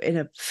in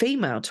a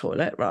female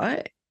toilet,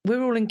 right?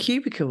 We're all in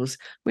cubicles.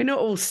 We're not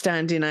all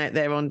standing out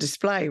there on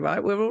display,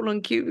 right? We're all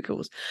on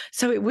cubicles.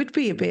 So it would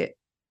be a bit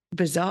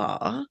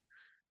bizarre.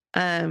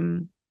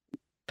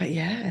 But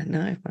yeah,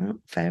 no, well,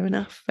 fair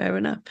enough.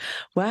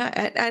 Wow.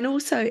 And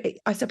also,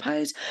 I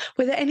suppose,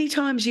 were there any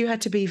times you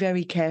had to be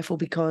very careful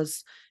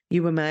because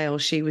you were male,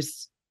 she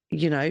was,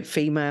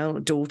 female,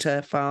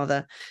 daughter,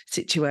 father,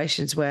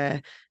 situations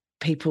where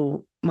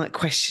people might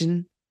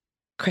question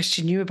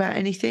you about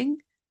anything?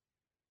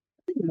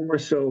 More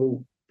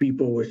so,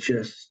 people were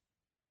just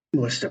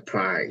more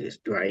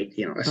surprised, right?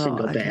 A Oh,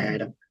 single okay.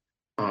 dad.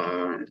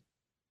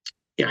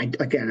 Yeah,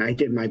 I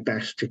did my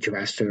best to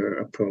dress her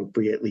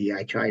appropriately.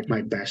 I tried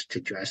my best to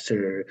dress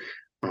her,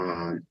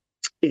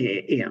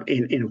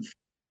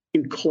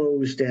 in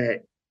clothes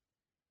that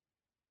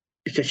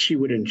she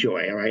would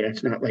enjoy. All right,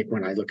 it's not like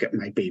when I look at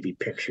my baby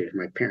pictures.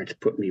 My parents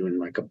put me in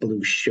like a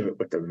blue shirt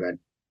with the red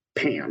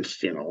pants.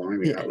 I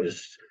mean, Yeah.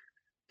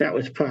 that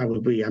was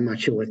probably, I'm not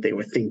sure what they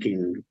were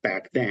thinking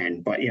back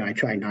then, but I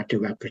try not to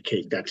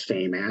replicate that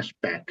same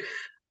aspect.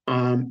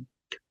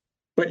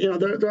 But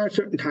there are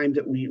certain times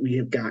that we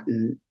have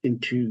gotten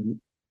into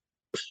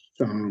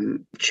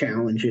some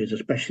challenges,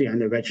 especially on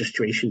the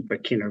registration for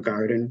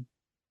kindergarten,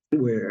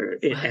 where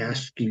it Wow.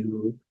 asks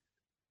you,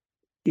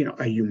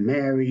 are you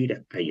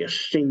married? Are you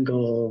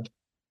single?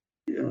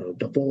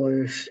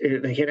 Divorce.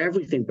 They had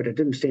everything, but it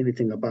didn't say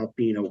anything about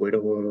being a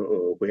widower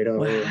or a widow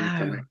or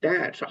anything Wow. like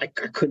that. So I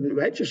couldn't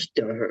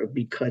register her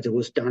because it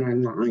was done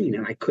online,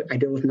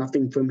 and there was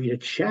nothing for me to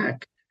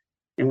check.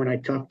 And when I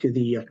talked to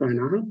the front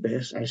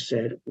office, I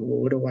said,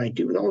 well, "What do I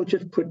do?" "Oh,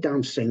 just put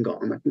down single."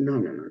 I'm like, "No,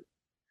 no, no.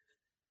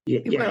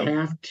 You Well,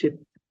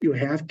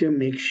 have to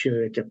make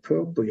sure it's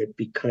appropriate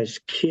because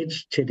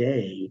kids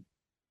today,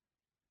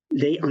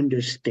 they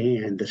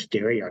understand the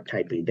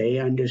stereotyping, they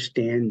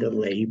understand the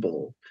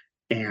label,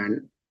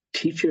 and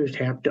teachers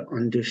have to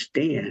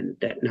understand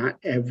that not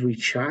every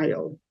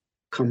child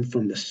comes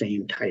from the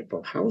same type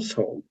of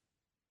household.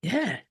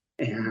 yeah.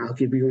 And I'll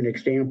give you an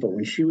example.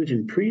 When she was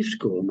in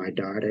preschool, my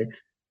daughter,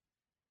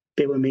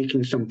 they were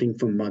making something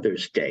for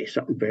Mother's Day,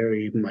 something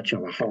very much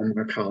of a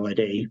Hallmark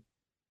holiday.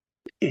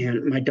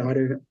 And my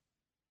daughter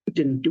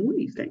didn't do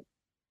anything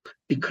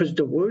because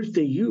the words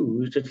they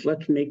used is,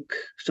 "Let's make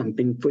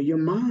something for your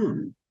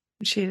mom."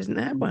 She doesn't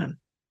have one.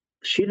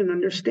 She didn't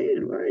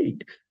understand,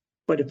 right?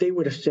 But if they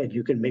would have said,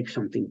 "You can make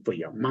something for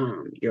your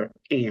mom, your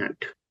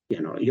aunt,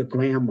 your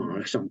grandma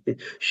or something,"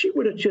 she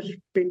would have just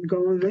been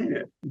going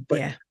there. But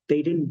Yeah.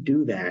 they didn't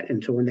do that.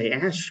 And so when they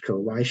asked her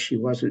why she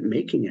wasn't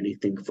making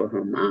anything for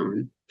her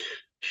mom,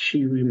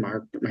 she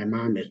remarked, "My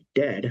mom is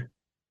dead.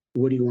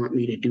 What do you want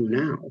me to do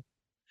now?"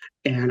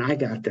 And I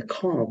got the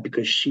call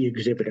because she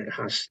exhibited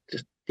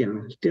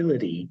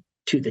hostility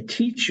to the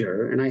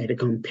teacher, and I had to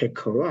come pick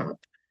her up.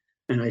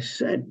 And I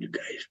said, "You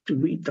guys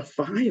read the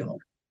file."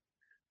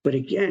 But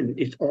again,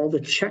 it's all the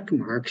check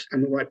marks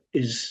on what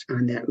is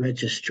on that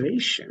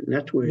registration.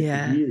 That's where it's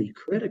Yeah. really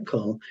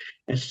critical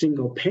as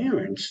single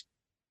parents,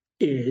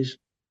 is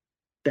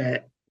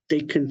that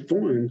they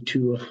conform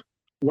to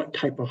what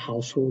type of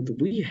household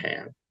we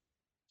have.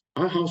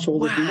 Our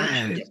household is much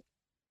Wow. different.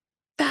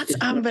 That's Is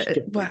much wow.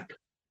 different.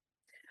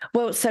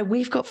 Well, so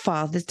we've got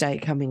Father's Day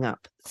coming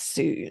up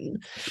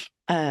soon.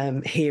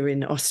 here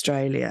in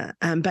Australia,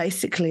 and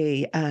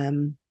basically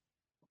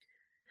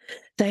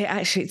they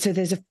actually, so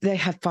they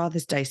have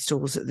Father's Day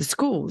stalls at the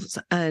schools,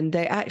 and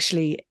they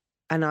actually,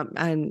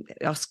 and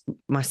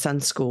my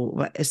son's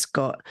school, it's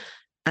got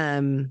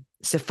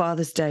it's a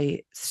Father's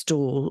Day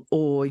stall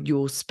or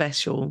your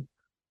special,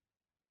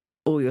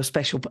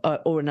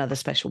 or another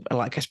special,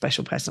 like a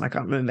special person. I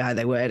can't remember how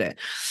they word it,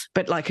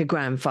 but like a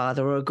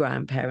grandfather or a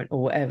grandparent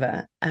or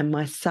whatever. And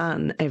my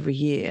son every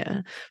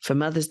year for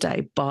Mother's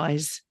Day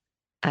buys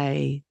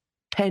a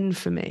pen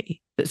for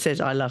me that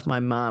says "I love my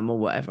mum" or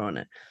whatever on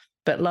it.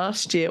 But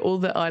last year, all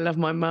the "I love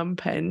my mum"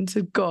 pens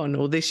had gone,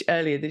 or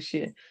earlier this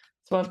year.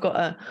 So I've got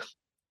a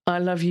 "I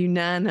love you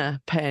Nana"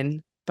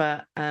 pen.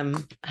 But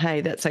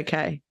hey, that's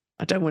okay.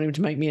 I don't want him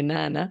to make me a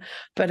Nana.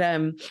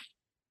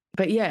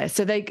 But yeah,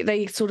 so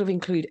they sort of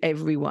include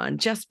everyone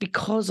just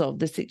because of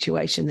the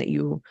situation that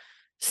you're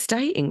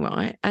stating,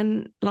 right?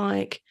 And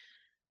like,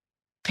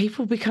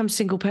 people become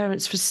single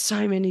parents for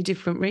so many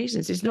different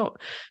reasons. It's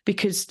not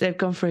because they've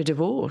gone for a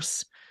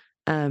divorce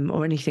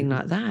or anything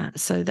like that.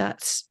 So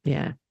that's,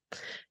 yeah.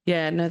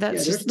 No,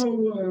 that's there's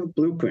no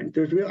blueprint.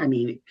 I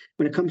mean,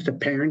 when it comes to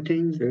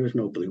parenting, there's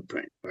no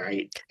blueprint,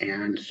 right?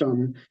 And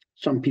some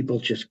people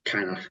just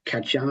kind of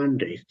catch on.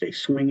 They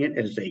swing it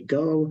as they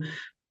go.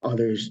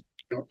 Others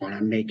want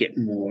to make it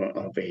more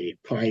of a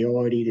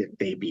priority that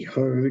they be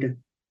heard.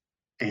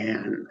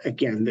 And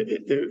again,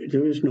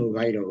 there is no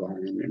right or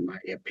wrong, in my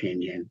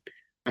opinion.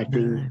 I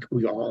think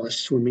we all are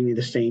swimming in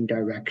the same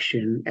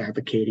direction,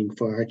 advocating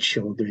for our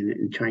children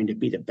and trying to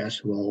be the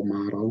best role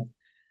model.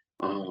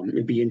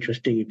 It'd be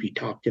interesting if you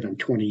talked to them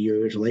 20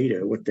 years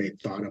later what they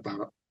thought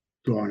about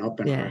growing up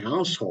in our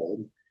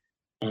household.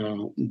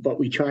 But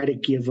we try to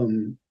give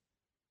them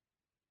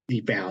the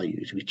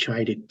values. We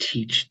try to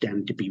teach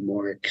them to be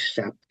more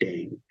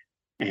accepting.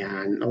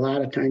 And a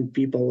lot of times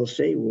people will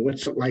say, well,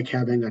 what's it like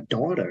having a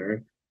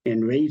daughter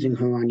and raising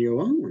her on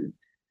your own?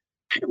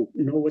 I don't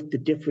know what the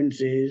difference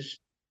is.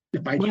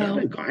 If I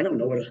haven't, I don't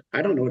know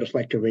what it's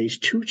like to raise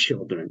two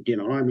children.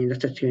 I mean,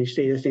 that's going to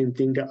say the same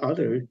thing to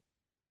others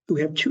who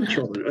have two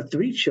children or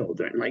three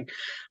children. Like,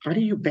 how do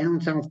you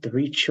balance out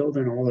three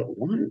children all at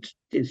once?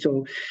 And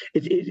so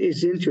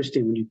it's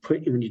interesting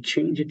when you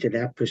change it to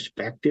that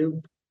perspective.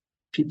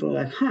 People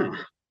are like,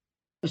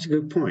 that's a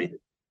good point.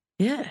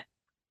 Yeah,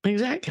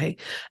 exactly.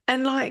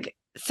 And like,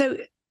 so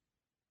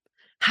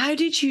how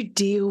did you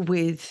deal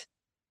with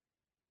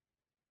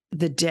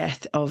the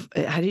death of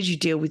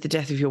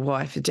your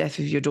wife, the death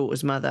of your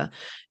daughter's mother,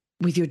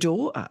 with your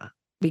daughter?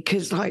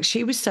 Because like,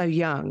 she was so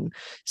young.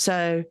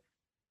 So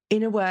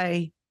in a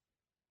way,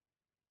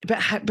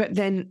 but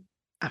then,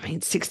 I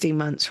mean, 16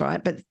 months,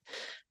 right? But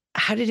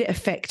how did it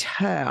affect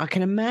her? I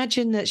can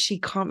imagine that she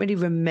can't really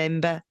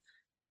remember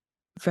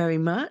very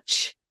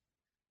much,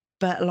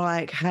 but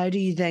like, how do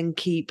you then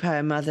keep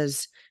her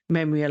mother's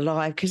memory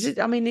alive? Because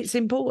it's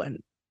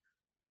important.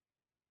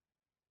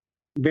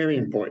 Very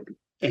important.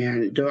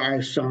 And there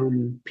are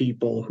some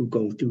people who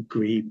go through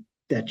grief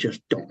that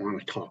just don't want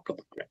to talk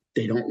about it.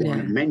 They don't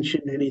want to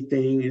mention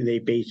anything, and they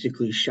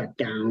basically shut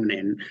down,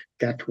 and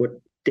that's what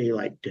they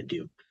like to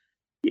do.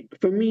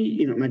 For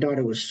me, my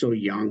daughter was so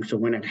young, so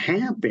when it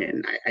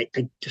happened, I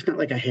it's not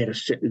like I had to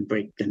sit and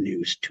break the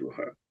news to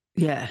her.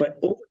 Yeah. But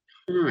over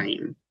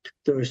time,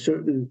 there are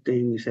certain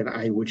things that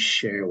I would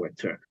share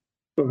with her.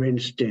 For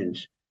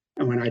instance,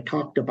 and when I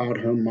talked about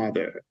her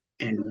mother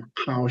and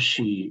how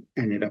she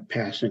ended up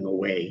passing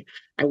away,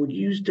 I would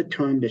use the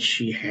term that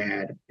she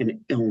had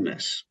an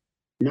illness,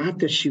 not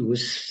that she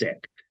was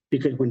sick.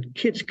 Because when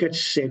kids get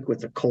sick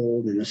with a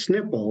cold and a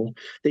sniffle,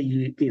 they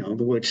use, the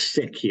word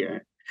sick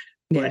here.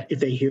 But if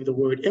they hear the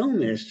word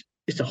illness,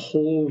 it's a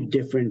whole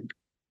different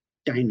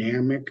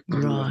dynamic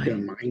on what their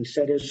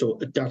mindset is, so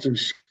it doesn't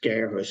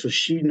scare her. So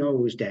she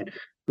knows that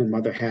her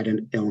mother had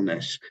an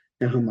illness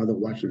and her mother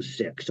wasn't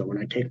sick. So when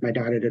I take my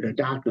daughter to the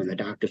doctor and the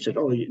doctor said,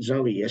 "Oh,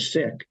 Zoe, you're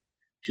sick,"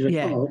 she's like,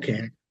 "Oh,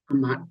 okay,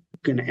 I'm not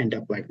going to end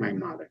up like my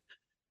mother."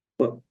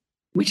 But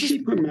which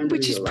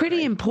is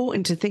pretty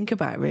important to think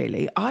about,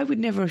 really. I would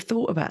never have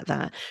thought about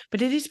that,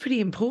 but it is pretty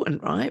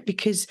important, right?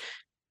 Because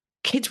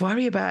kids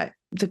worry about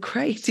the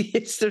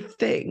craziest of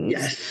things.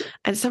 Yes.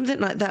 And something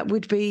like that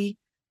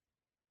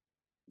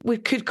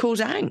could cause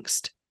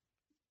angst.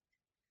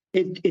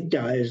 It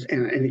does.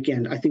 And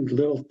again, I think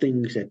little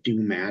things that do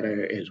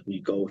matter as we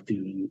go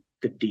through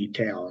the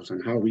details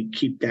and how we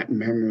keep that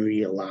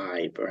memory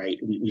alive, right?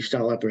 We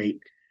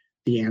celebrate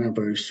the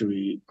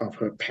anniversary of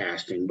her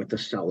passing with a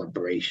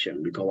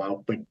celebration. We go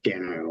out for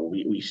dinner,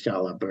 we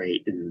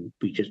celebrate, and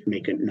we just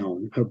make it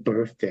known. Her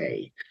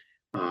birthday,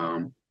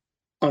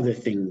 other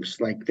things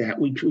like that.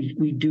 We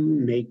do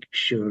make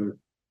sure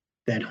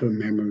that her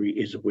memory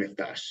is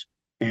with us.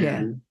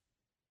 And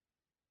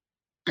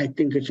I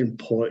think it's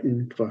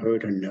important for her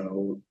to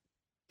know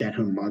that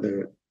her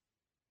mother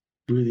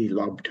really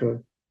loved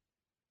her.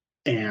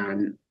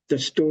 And the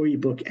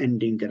storybook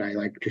ending that I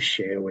like to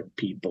share with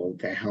people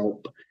to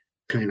help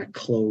kind of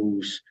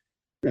close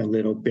a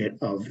little bit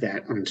of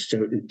that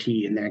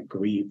uncertainty and that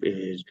grief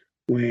is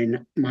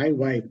when my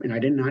wife, and I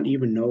did not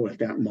even know at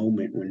that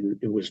moment when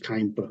it was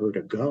time for her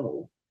to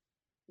go,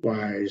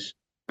 was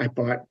I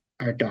brought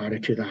our daughter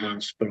to the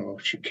hospital.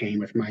 She came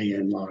with my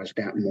in-laws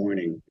that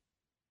morning.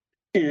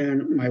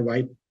 And my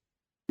wife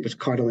was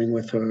cuddling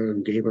with her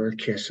and gave her a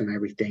kiss and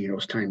everything. And it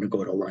was time to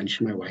go to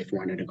lunch. My wife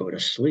wanted to go to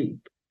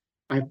sleep.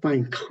 I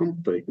find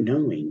comfort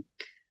knowing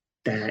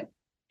that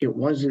it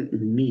wasn't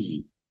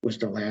me was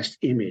the last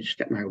image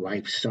that my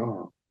wife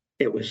saw.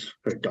 It was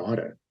her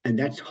daughter. And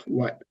that's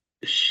what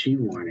she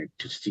wanted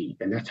to see.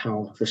 And that's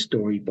how the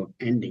storybook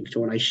ending.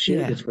 So when I share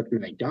Yeah. this with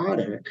my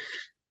daughter,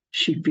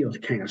 she feels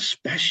kind of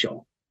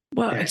special.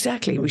 Well, That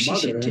exactly. her Well, she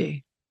should mother, do.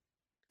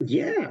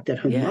 yeah, that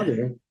her Yeah.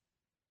 mother,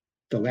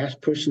 the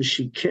last person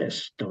she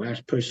kissed, the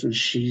last person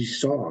she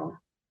saw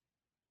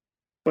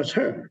was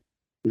her,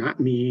 not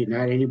me,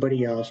 not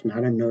anybody else,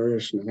 not a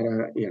nurse,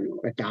 not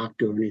a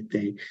doctor or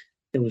anything.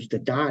 It was the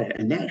daughter,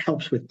 and that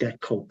helps with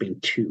debt coping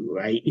too,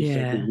 right? It's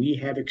like Yeah. when we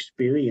have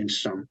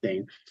experienced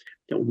something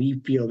that we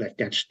feel that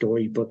that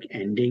storybook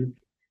ending,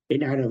 it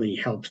not only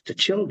helps the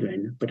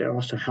children, but it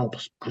also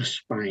helps us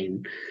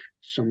find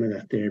some of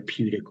the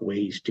therapeutic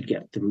ways to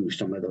get through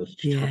some of those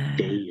tough Yeah.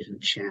 days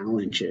and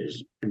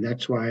challenges. And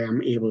that's why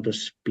I'm able to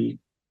speak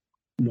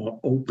more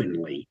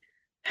openly.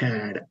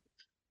 Had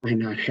I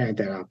not had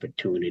that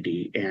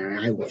opportunity and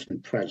I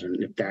wasn't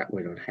present if that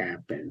would have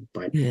happened.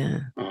 Yeah.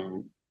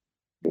 Um,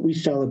 but we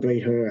celebrate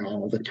her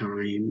all the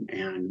time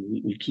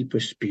and we keep her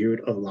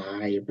spirit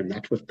alive. And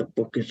that's what the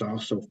book is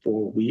also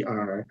for. We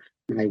are,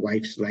 my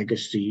wife's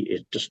legacy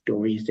is the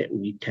stories that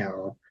we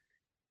tell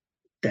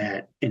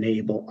that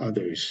enable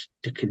others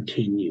to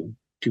continue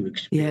to Yeah.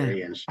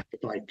 experience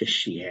the life that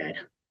she had.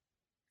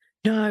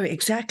 No,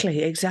 exactly,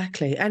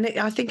 exactly. And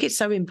I think it's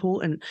so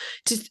important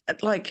to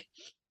like,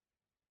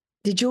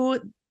 did your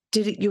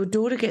your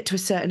daughter get to a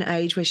certain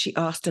age where she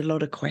asked a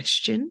lot of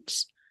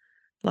questions?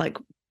 Like,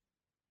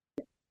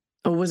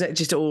 or was it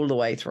just all the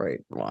way through?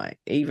 Like,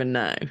 even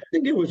now? I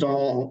think it was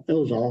all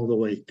the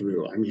way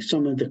through. I mean,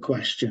 some of the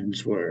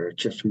questions were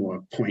just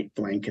more point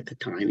blank at the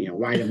time.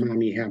 Why did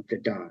mommy have to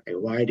die?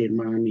 Why did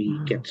mommy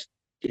Oh, get,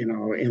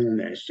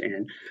 illness?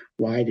 And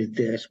why did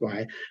this?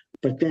 Why?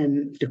 But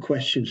then the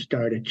questions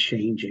started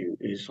changing.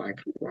 It's like,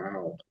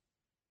 wow,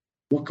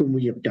 what can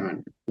we have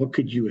done? What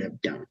could you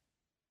have done?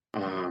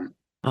 Um,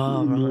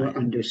 oh, right. more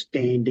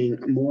understanding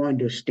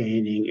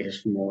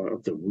is more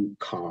of the root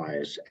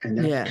cause. And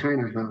that's Yeah.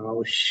 kind of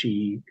how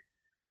she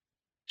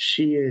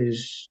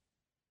is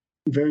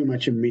very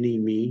much a mini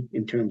me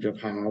in terms of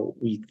how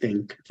we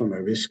think from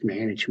a risk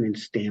management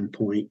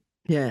standpoint.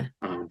 Yeah.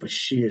 But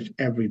she is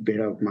every bit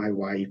of my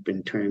wife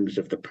in terms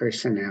of the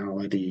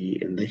personality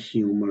and the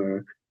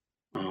humor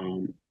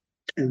um,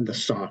 and the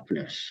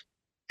softness.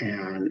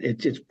 And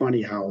it's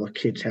funny how the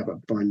kids have a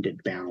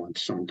blended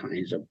balance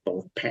sometimes of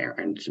both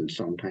parents, and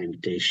sometimes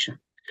they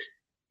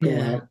go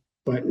Yeah. out.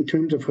 But in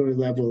terms of her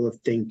level of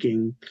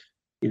thinking,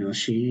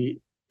 she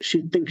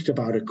thinks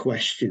about her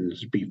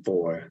questions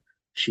before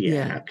she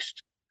Yeah.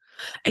 asks.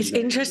 It's And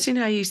then interesting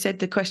how you said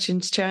the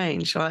questions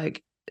change,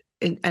 like,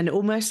 and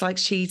almost like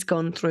she's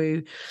gone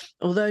through,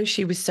 although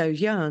she was so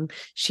young,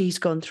 she's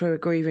gone through a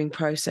grieving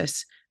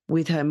process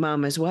with her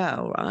mum as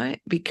well,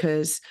 right?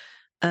 Because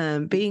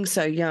being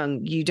so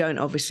young, you don't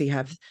obviously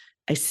have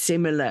a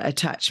similar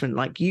attachment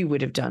like you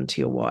would have done to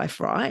your wife,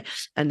 right?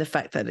 And the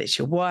fact that it's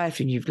your wife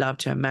and you've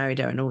loved her and married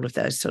her and all of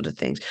those sort of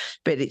things,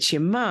 but it's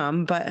your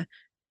mum, but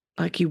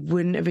like you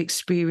wouldn't have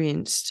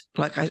experienced,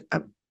 like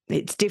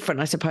it's different,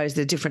 I suppose,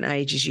 the different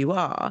ages you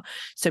are.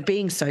 So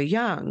being so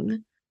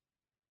young,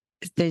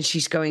 then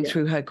she's going yeah,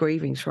 through her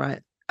grieving throughout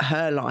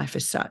her life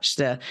as such,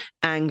 the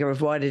anger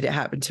of why did it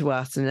happen to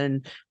us, and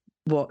then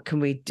what can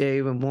we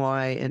do and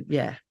why, and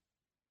yeah,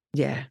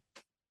 yeah,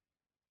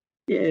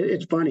 yeah,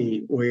 it's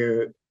funny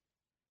where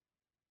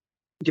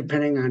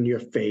depending on your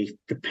faith,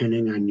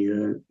 depending on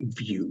your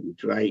views,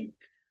 right?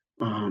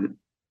 Um,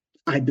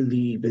 I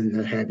believe in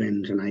the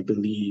heavens, and I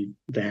believe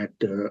that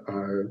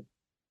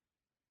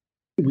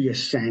we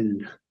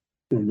ascend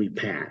when we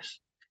pass.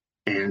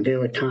 And there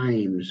were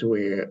times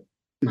where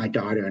my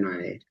daughter and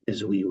I,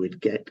 as we would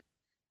get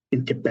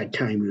into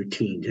bedtime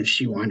routines, and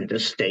she wanted to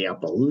stay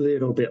up a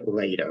little bit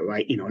later,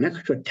 right? An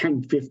extra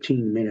 10,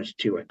 15 minutes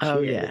to a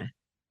oh kid. yeah,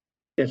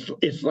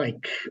 It's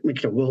like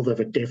makes a world of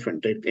a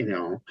difference,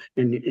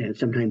 and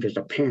sometimes as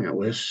a parent,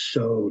 we're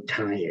so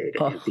tired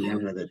at the oh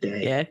end of the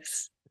day.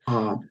 yes,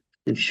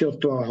 And she'll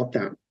throw out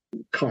that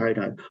card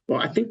on,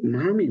 well, I think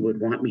mommy would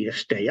want me to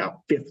stay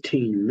up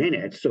 15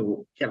 minutes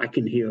so I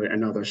can hear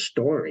another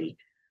story.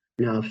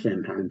 Now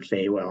sometimes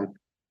say, well,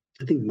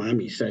 I think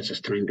mommy says it's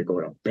time to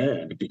go to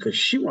bed because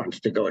she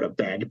wants to go to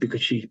bed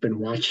because she's been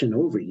watching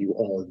over you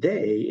all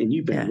day and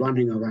you've been yeah,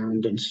 running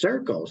around in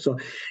circles. So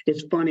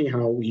it's funny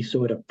how we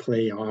sort of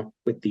play off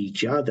with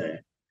each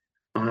other.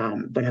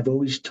 But I've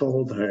always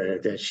told her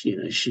that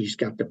she's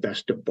got the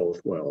best of both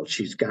worlds.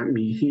 She's got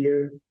me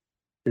here,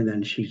 and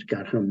then she's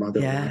got her mother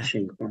yeah,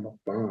 watching from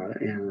afar.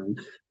 And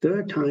there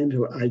are times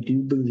where I do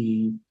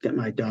believe that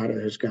my daughter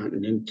has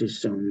gotten into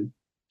some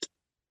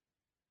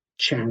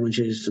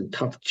challenges and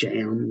tough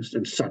jams,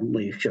 and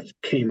suddenly just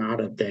came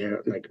out of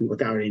there like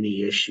without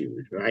any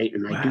issues, right?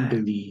 And I do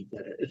believe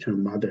that it's her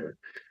mother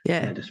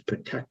that is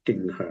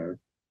protecting her.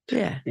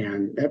 Yeah.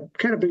 And that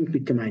kind of brings me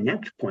to my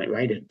next point,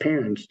 right? As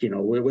parents,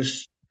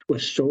 we're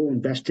so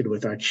invested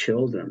with our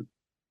children.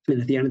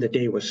 And at the end of the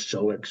day, we're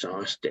so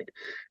exhausted.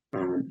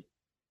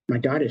 My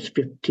daughter's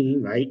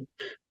 15, right?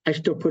 I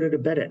still put her to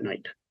bed at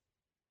night.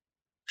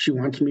 She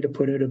wants me to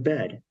put her to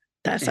bed.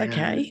 That's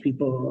okay.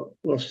 People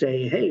will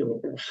say, hey,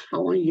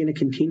 how long are you going to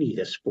continue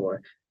this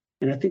for?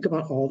 And I think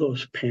about all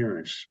those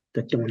parents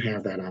that don't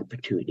have that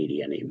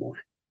opportunity anymore.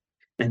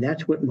 And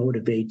that's what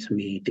motivates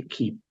me to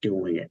keep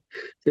doing it.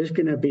 There's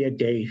going to be a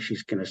day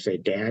she's going to say,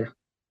 Dad,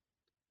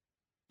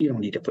 you don't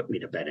need to put me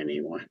to bed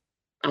anymore.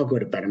 I'll go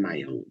to bed on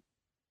my own.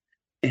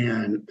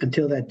 And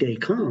until that day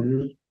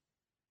comes,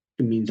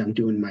 it means I'm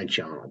doing my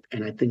job.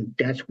 And I think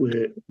that's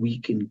where we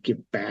can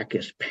give back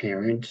as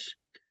parents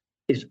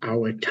is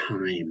our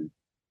time,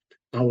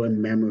 our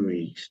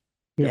memories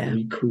that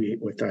we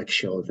create with our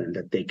children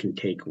that they can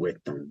take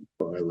with them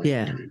for a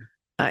lifetime.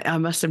 I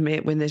must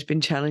admit, when there's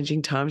been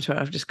challenging times where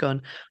I've just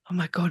gone, oh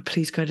my God,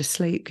 please go to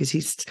sleep, because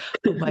he's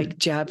awake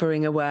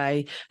jabbering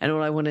away, and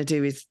all I want to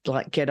do is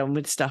like get on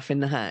with stuff in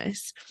the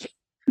house.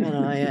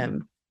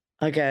 And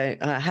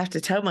I have to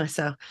tell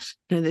myself,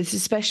 no, this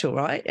is special,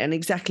 right? And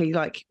exactly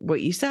like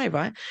what you say,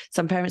 right?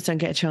 Some parents don't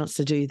get a chance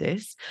to do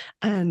this.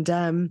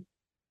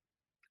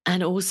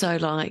 And also,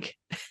 like,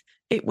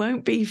 it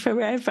won't be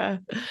forever.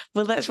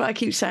 Well, that's what I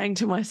keep saying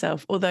to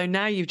myself. Although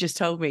now you've just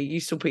told me you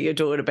still put your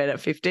daughter to bed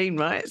at 15,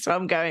 right? So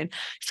I'm going,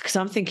 because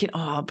I'm thinking,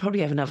 I'll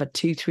probably have another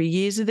 2-3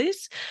 years of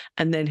this.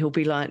 And then he'll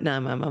be like, no,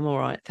 Mum, I'm all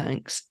right,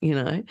 thanks,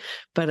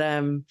 But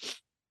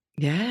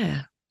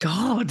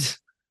God,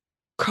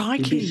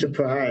 crikey. You'd be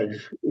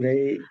surprised.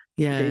 They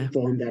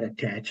form that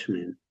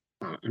attachment.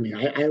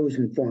 I was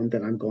informed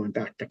that I'm going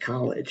back to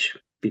college,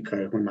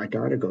 because when my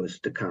daughter goes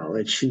to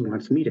college, she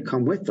wants me to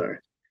come with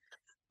her.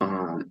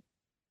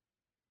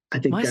 I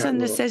think my son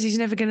just says he's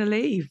never going to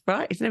leave,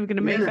 right? He's never going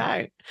to move out.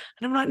 And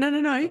I'm like,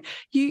 no.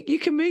 You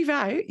can move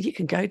out. You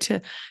can go to,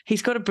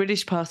 he's got a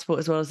British passport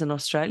as well as an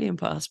Australian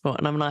passport.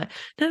 And I'm like,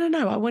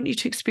 no. I want you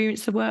to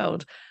experience the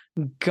world.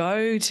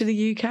 Go to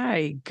the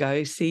UK,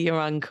 go see your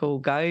uncle,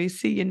 go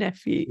see your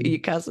nephew, your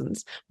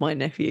cousins, my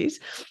nephews.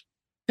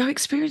 Go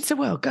experience the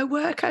world. Go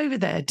work over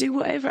there. Do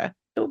whatever.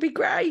 It'll be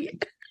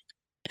great.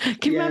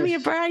 Give Mummy a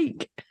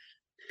break.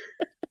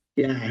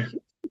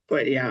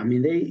 But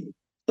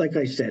like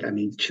I said,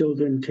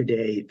 children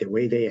today, the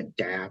way they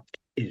adapt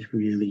is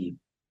really,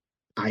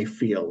 I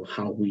feel,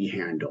 how we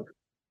handle.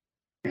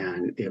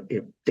 And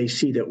if they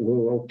see that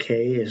we're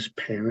okay as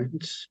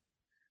parents,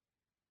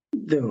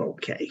 they're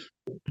okay.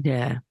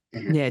 Yeah.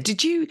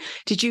 Did you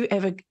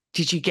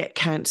get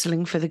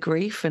counselling for the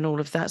grief and all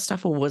of that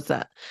stuff, or was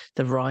that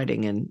the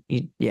writing and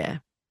Yeah,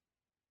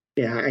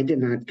 I did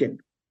not get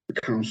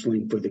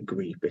counseling for the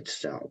grief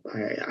itself.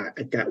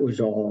 That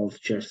was all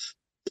just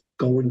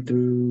going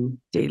through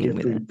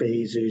different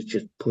phases,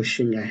 just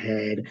pushing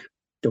ahead.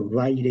 The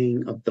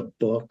writing of the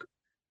book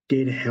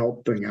did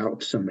help bring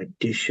out some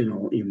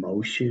additional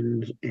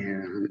emotions.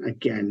 And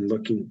again,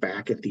 looking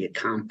back at the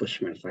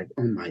accomplishments, like,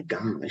 oh my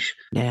gosh.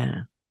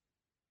 Yeah.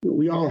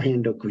 We all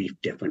handle grief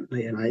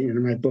differently. And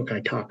in my book, I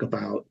talk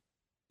about,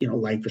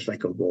 life is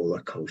like a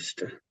roller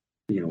coaster.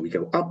 We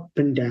go up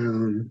and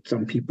down.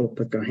 Some people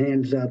put their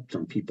hands up.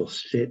 Some people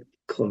sit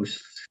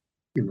close,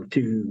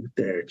 to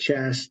their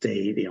chest.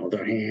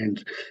 Their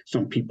hands.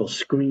 Some people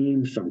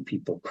scream. Some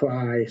people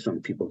cry.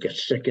 Some people get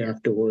sick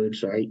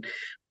afterwards, right?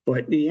 But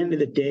at the end of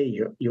the day,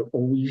 you're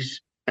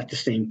always at the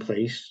same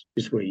place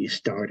as where you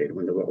started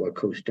when the roller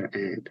coaster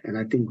ends. And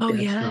I think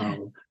that's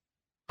how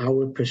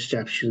our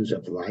perceptions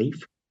of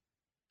life,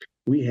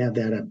 we have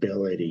that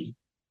ability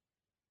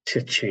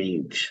to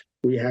change.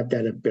 We have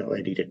that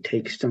ability to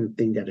take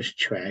something that is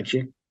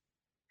tragic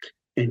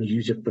and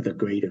use it for the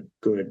greater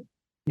good,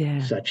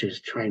 such as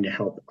trying to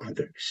help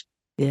others.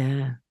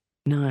 Yeah,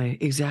 no,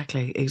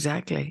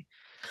 exactly.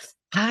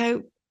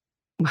 How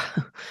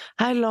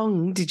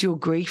long did your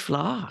grief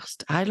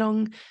last? How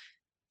long?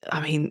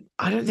 I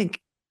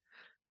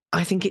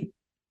think it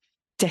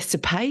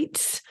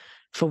dissipates,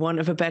 for want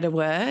of a better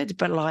word,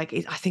 but I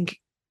think,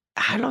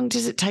 how long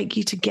does it take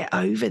you to get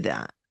over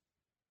that?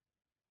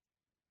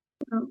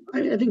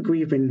 I think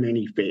grief in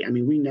many phases.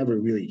 We never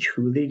really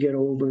truly get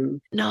over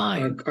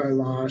our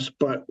loss,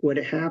 but what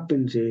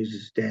happens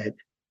is that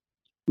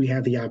we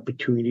have the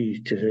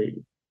opportunity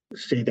to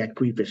say that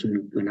grief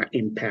isn't going to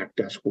impact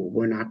us.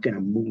 We're not going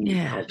to move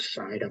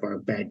outside of our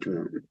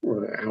bedroom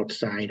or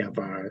outside of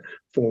our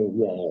four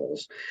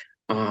walls.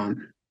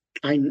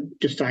 I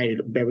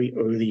decided very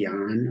early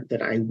on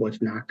that I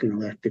was not going to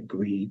let the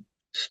grief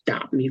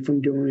stop me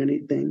from doing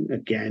anything.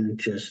 Again,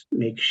 just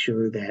make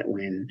sure that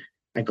when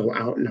I go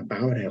out and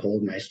about, I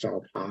hold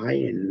myself high.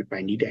 And if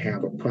I need to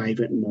have a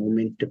private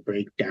moment to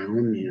break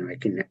down, I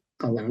can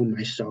allow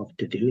myself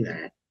to do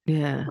that.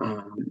 Yeah.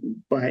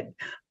 But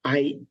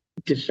I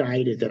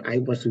decided that I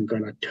wasn't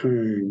going to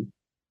turn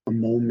a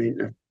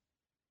moment of,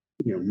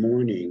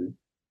 mourning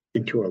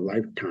into a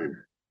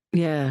lifetime.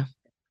 Yeah.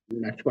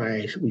 And that's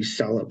why we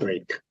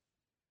celebrate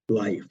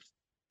life,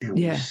 and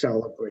we Yeah.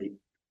 celebrate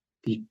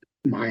the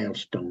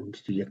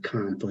milestones, the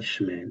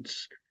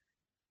accomplishments.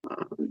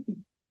 Um,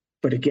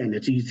 but again,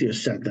 it's easier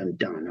said than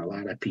done. A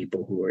lot of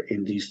people who are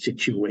in these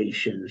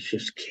situations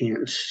just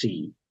can't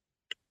see.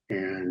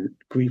 And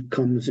grief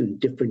comes in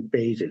different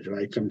phases,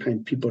 right?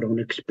 Sometimes people don't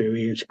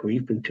experience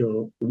grief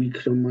until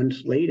weeks or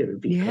months later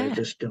because Yeah.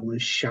 they're still in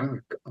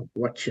shock of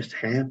what just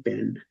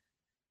happened.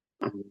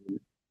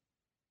 Um,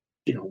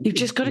 You've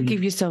just got to grief,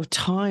 give yourself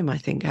time, I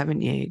think,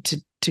 haven't you,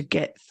 to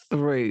get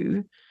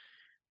through.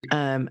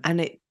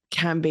 And it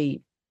can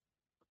be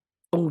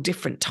all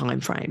different time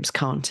frames,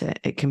 can't it?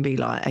 It can be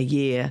like a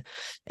year,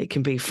 it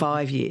can be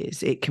 5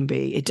 years, it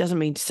doesn't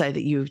mean to say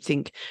that you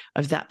think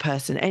of that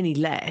person any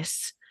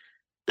less.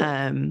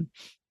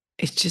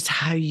 It's just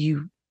how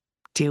you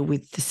deal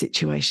with the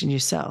situation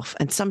yourself.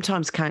 And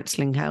sometimes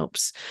counselling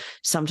helps.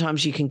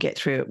 Sometimes you can get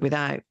through it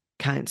without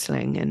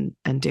counselling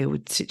and deal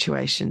with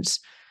situations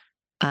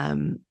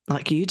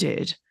like you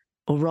did,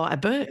 or write a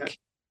book,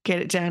 get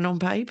it down on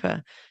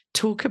paper,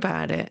 talk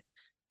about it.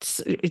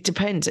 It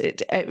depends.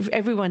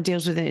 Everyone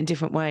deals with it in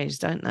different ways,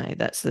 don't they?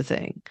 That's the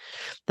thing.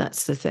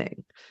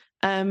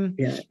 yeah,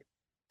 I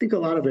think a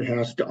lot of it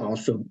has to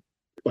also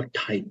what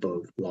type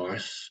of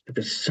loss. If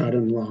it's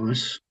sudden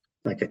loss,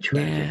 like a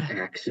tragic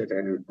Yeah.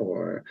 accident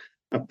or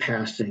a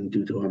passing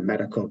due to a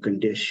medical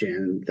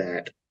condition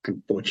that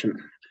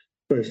unfortunately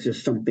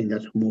versus something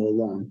that's more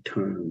long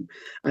term.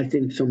 I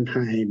think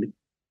sometimes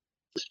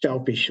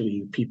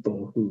selfishly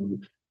people who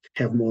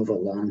have more of a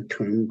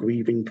long-term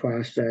grieving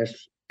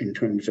process in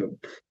terms of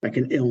like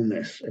an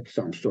illness of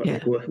some sort. Yeah.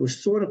 Like we're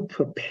sort of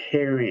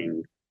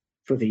preparing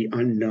for the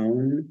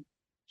unknown.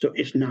 So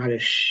it's not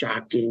as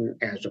shocking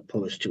as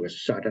opposed to a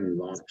sudden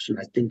loss. And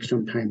I think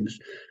sometimes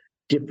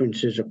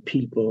differences of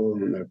people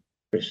and the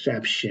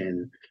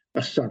perception,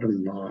 a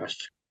sudden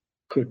loss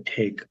could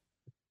take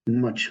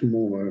much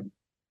more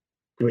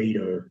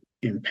greater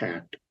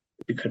impact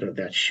because of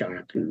that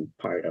shocking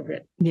part of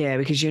it. Yeah,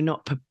 because you've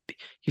not got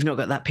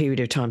that period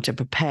of time to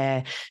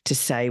prepare to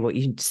say what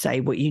you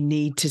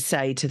need to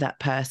say to that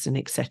person,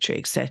 etc.,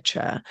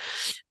 etc.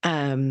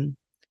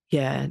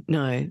 Yeah,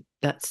 no,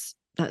 that's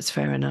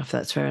fair enough.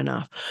 That's fair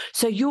enough.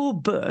 So your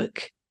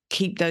book,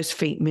 Keep Those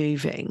Feet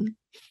Moving,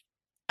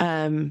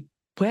 where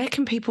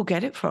can people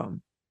get it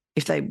from?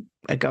 If they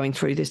are going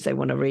through this, they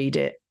want to read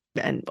it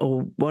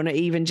or want to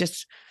even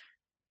just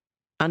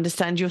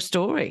understand your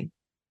story.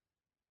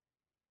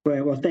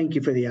 Well, thank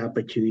you for the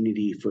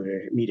opportunity for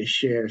me to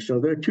share. So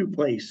there are two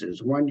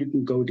places. One, you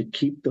can go to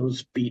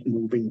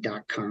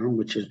keepthosefeetmoving.com,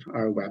 which is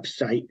our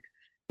website,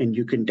 and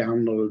you can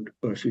download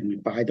or excuse me,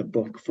 buy the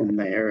book from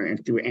there.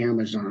 And through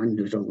Amazon,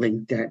 there's a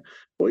link that,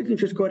 or you can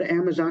just go to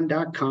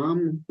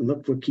amazon.com,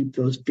 look for Keep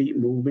Those Feet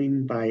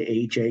Moving by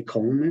AJ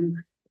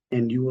Coleman,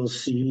 and you will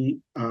see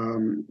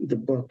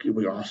the book.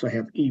 We also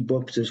have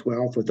ebooks as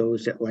well for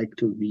those that like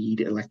to read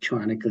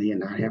electronically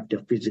and not have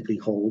to physically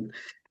hold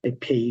a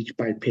page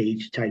by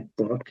page type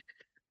book.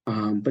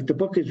 But the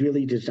book is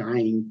really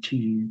designed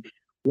to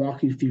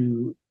walk you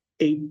through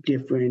 8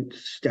 different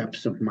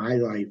steps of my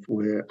life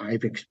where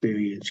I've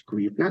experienced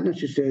grief, not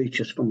necessarily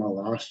just from a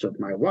loss of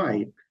my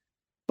wife,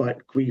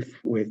 but grief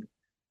with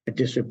a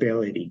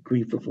disability,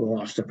 grief of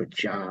loss of a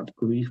job,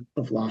 grief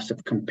of loss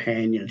of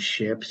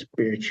companionship,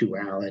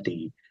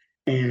 spirituality.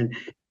 And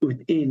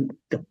within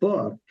the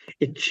book,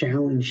 it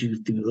challenges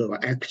you through little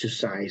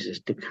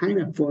exercises to kind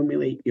of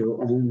formulate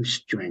your own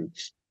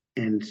strengths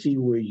and see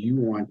where you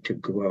want to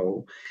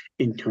grow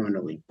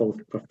internally,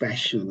 both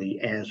professionally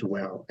as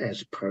well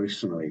as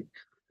personally.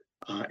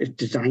 It's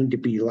designed to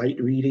be light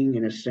reading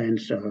in a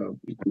sense of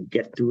you can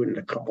get through it in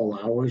a couple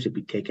hours. If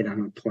you take it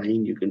on a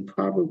plane, you can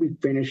probably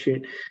finish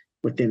it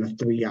within a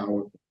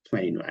 3-hour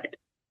plane ride.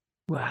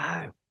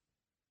 Wow.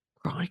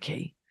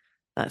 Crikey.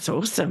 That's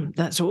awesome.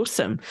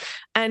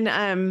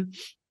 And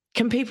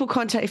can people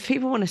if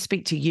people want to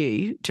speak to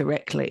you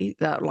directly,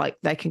 that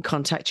they can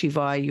contact you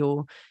via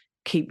your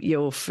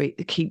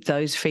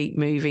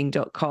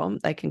keepthosefeetmoving.com.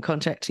 They can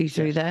contact you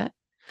through there.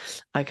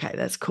 Okay,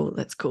 that's cool.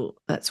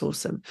 That's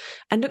awesome.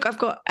 And look, I've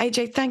got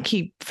AJ, thank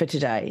you for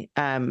today.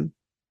 Thank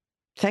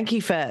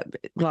you for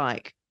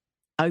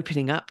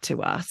opening up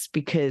to us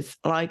because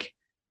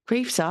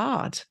grief's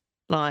hard.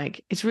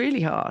 It's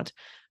really hard.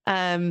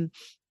 And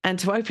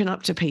to open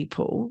up to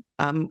people,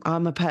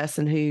 I'm a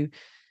person who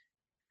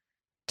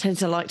tends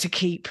to like to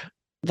keep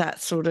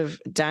that sort of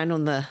down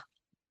on the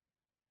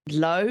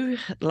low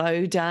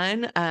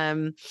down.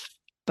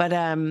 But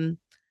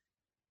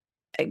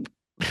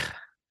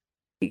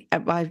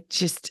I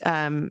just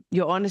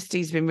your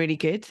honesty's been really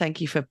good. Thank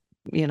you for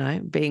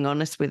being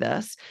honest with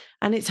us.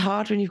 And it's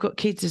hard when you've got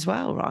kids as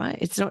well, right?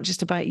 It's not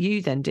just about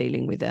you then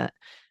dealing with it.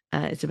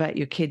 It's about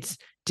your kids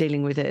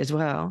dealing with it as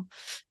well.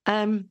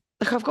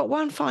 Look, I've got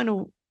one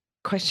final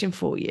question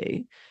for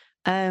you.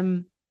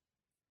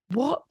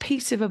 What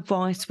piece of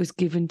advice was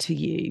given to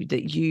you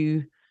that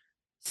you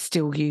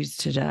still use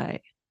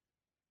today?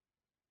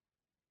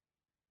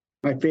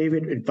 My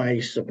favorite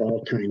advice of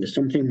all time is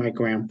something my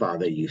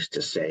grandfather used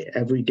to say: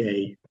 every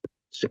day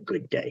is a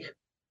good day.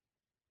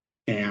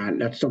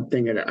 And that's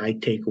something that I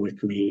take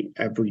with me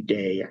every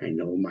day. I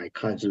know my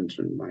cousins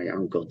and my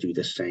uncle do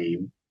the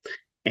same.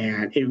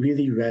 And it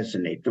really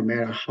resonates. No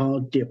matter how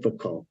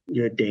difficult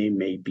your day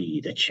may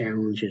be, the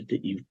challenges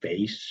that you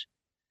face,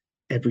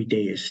 every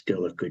day is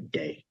still a good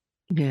day.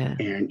 Yeah.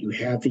 And you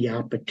have the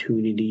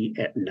opportunity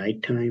at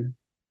nighttime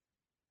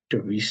to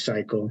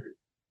recycle,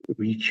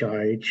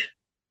 recharge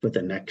for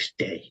the next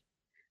day.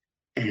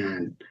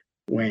 And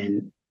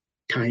when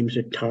times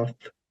are tough,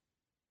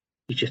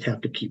 you just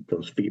have to keep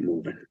those feet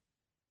moving.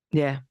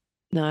 Yeah.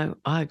 No,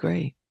 I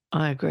agree.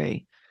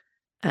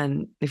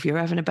 And if you're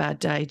having a bad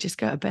day, just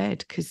go to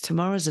bed, because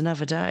tomorrow's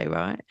another day,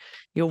 right?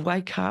 You'll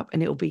wake up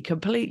and it'll be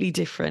completely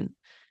different.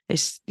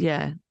 It's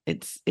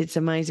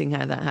amazing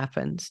how that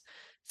happens.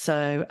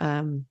 So,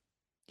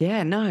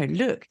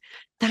 look,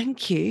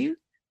 thank you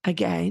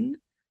again.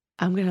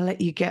 I'm going to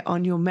let you get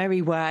on your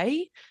merry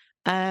way.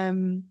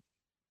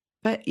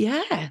 But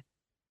yeah,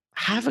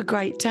 have a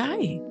great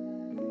day.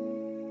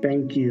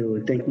 Thank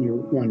you. Thank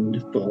you.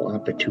 Wonderful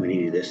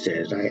opportunity this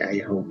is. I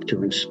hope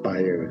to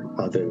inspire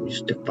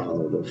others to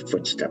follow those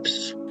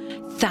footsteps.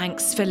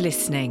 Thanks for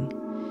listening.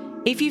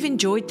 If you've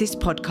enjoyed this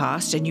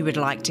podcast and you would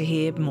like to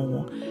hear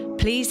more,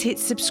 please hit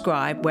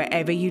subscribe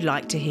wherever you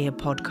like to hear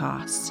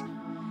podcasts.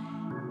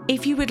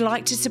 If you would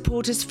like to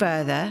support us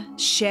further,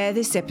 share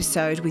this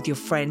episode with your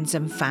friends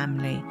and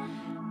family.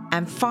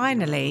 And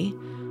finally,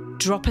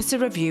 drop us a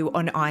review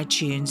on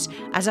iTunes,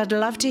 as I'd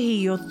love to hear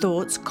your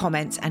thoughts,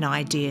 comments, and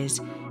ideas.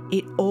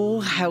 It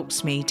all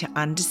helps me to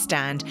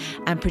understand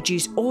and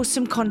produce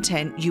awesome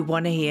content you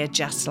want to hear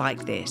just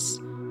like this.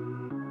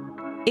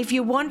 If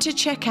you want to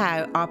check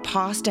out our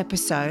past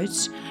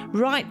episodes,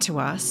 write to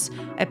us,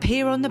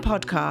 appear on the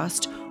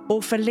podcast,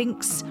 or for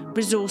links,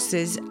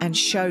 resources, and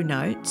show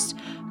notes,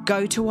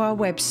 go to our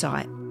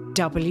website,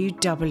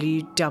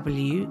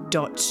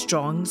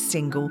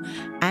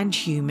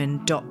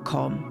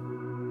 www.strongsingleandhuman.com.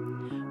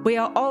 We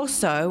are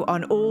also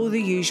on all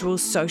the usual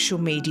social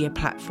media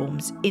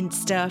platforms,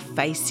 Insta,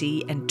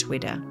 Facey, and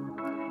Twitter.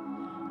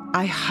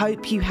 I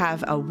hope you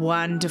have a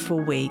wonderful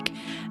week,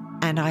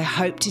 and I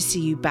hope to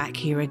see you back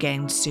here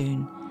again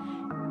soon.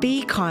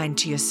 Be kind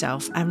to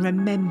yourself, and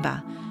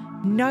remember,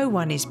 no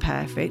one is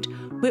perfect.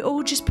 We're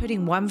all just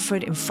putting one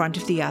foot in front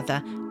of the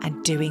other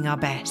and doing our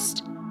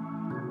best.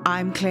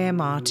 I'm Claire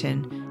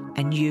Martin,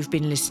 and you've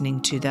been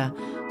listening to the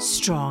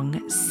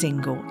Strong,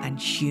 Single, and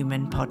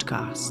Human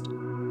podcast.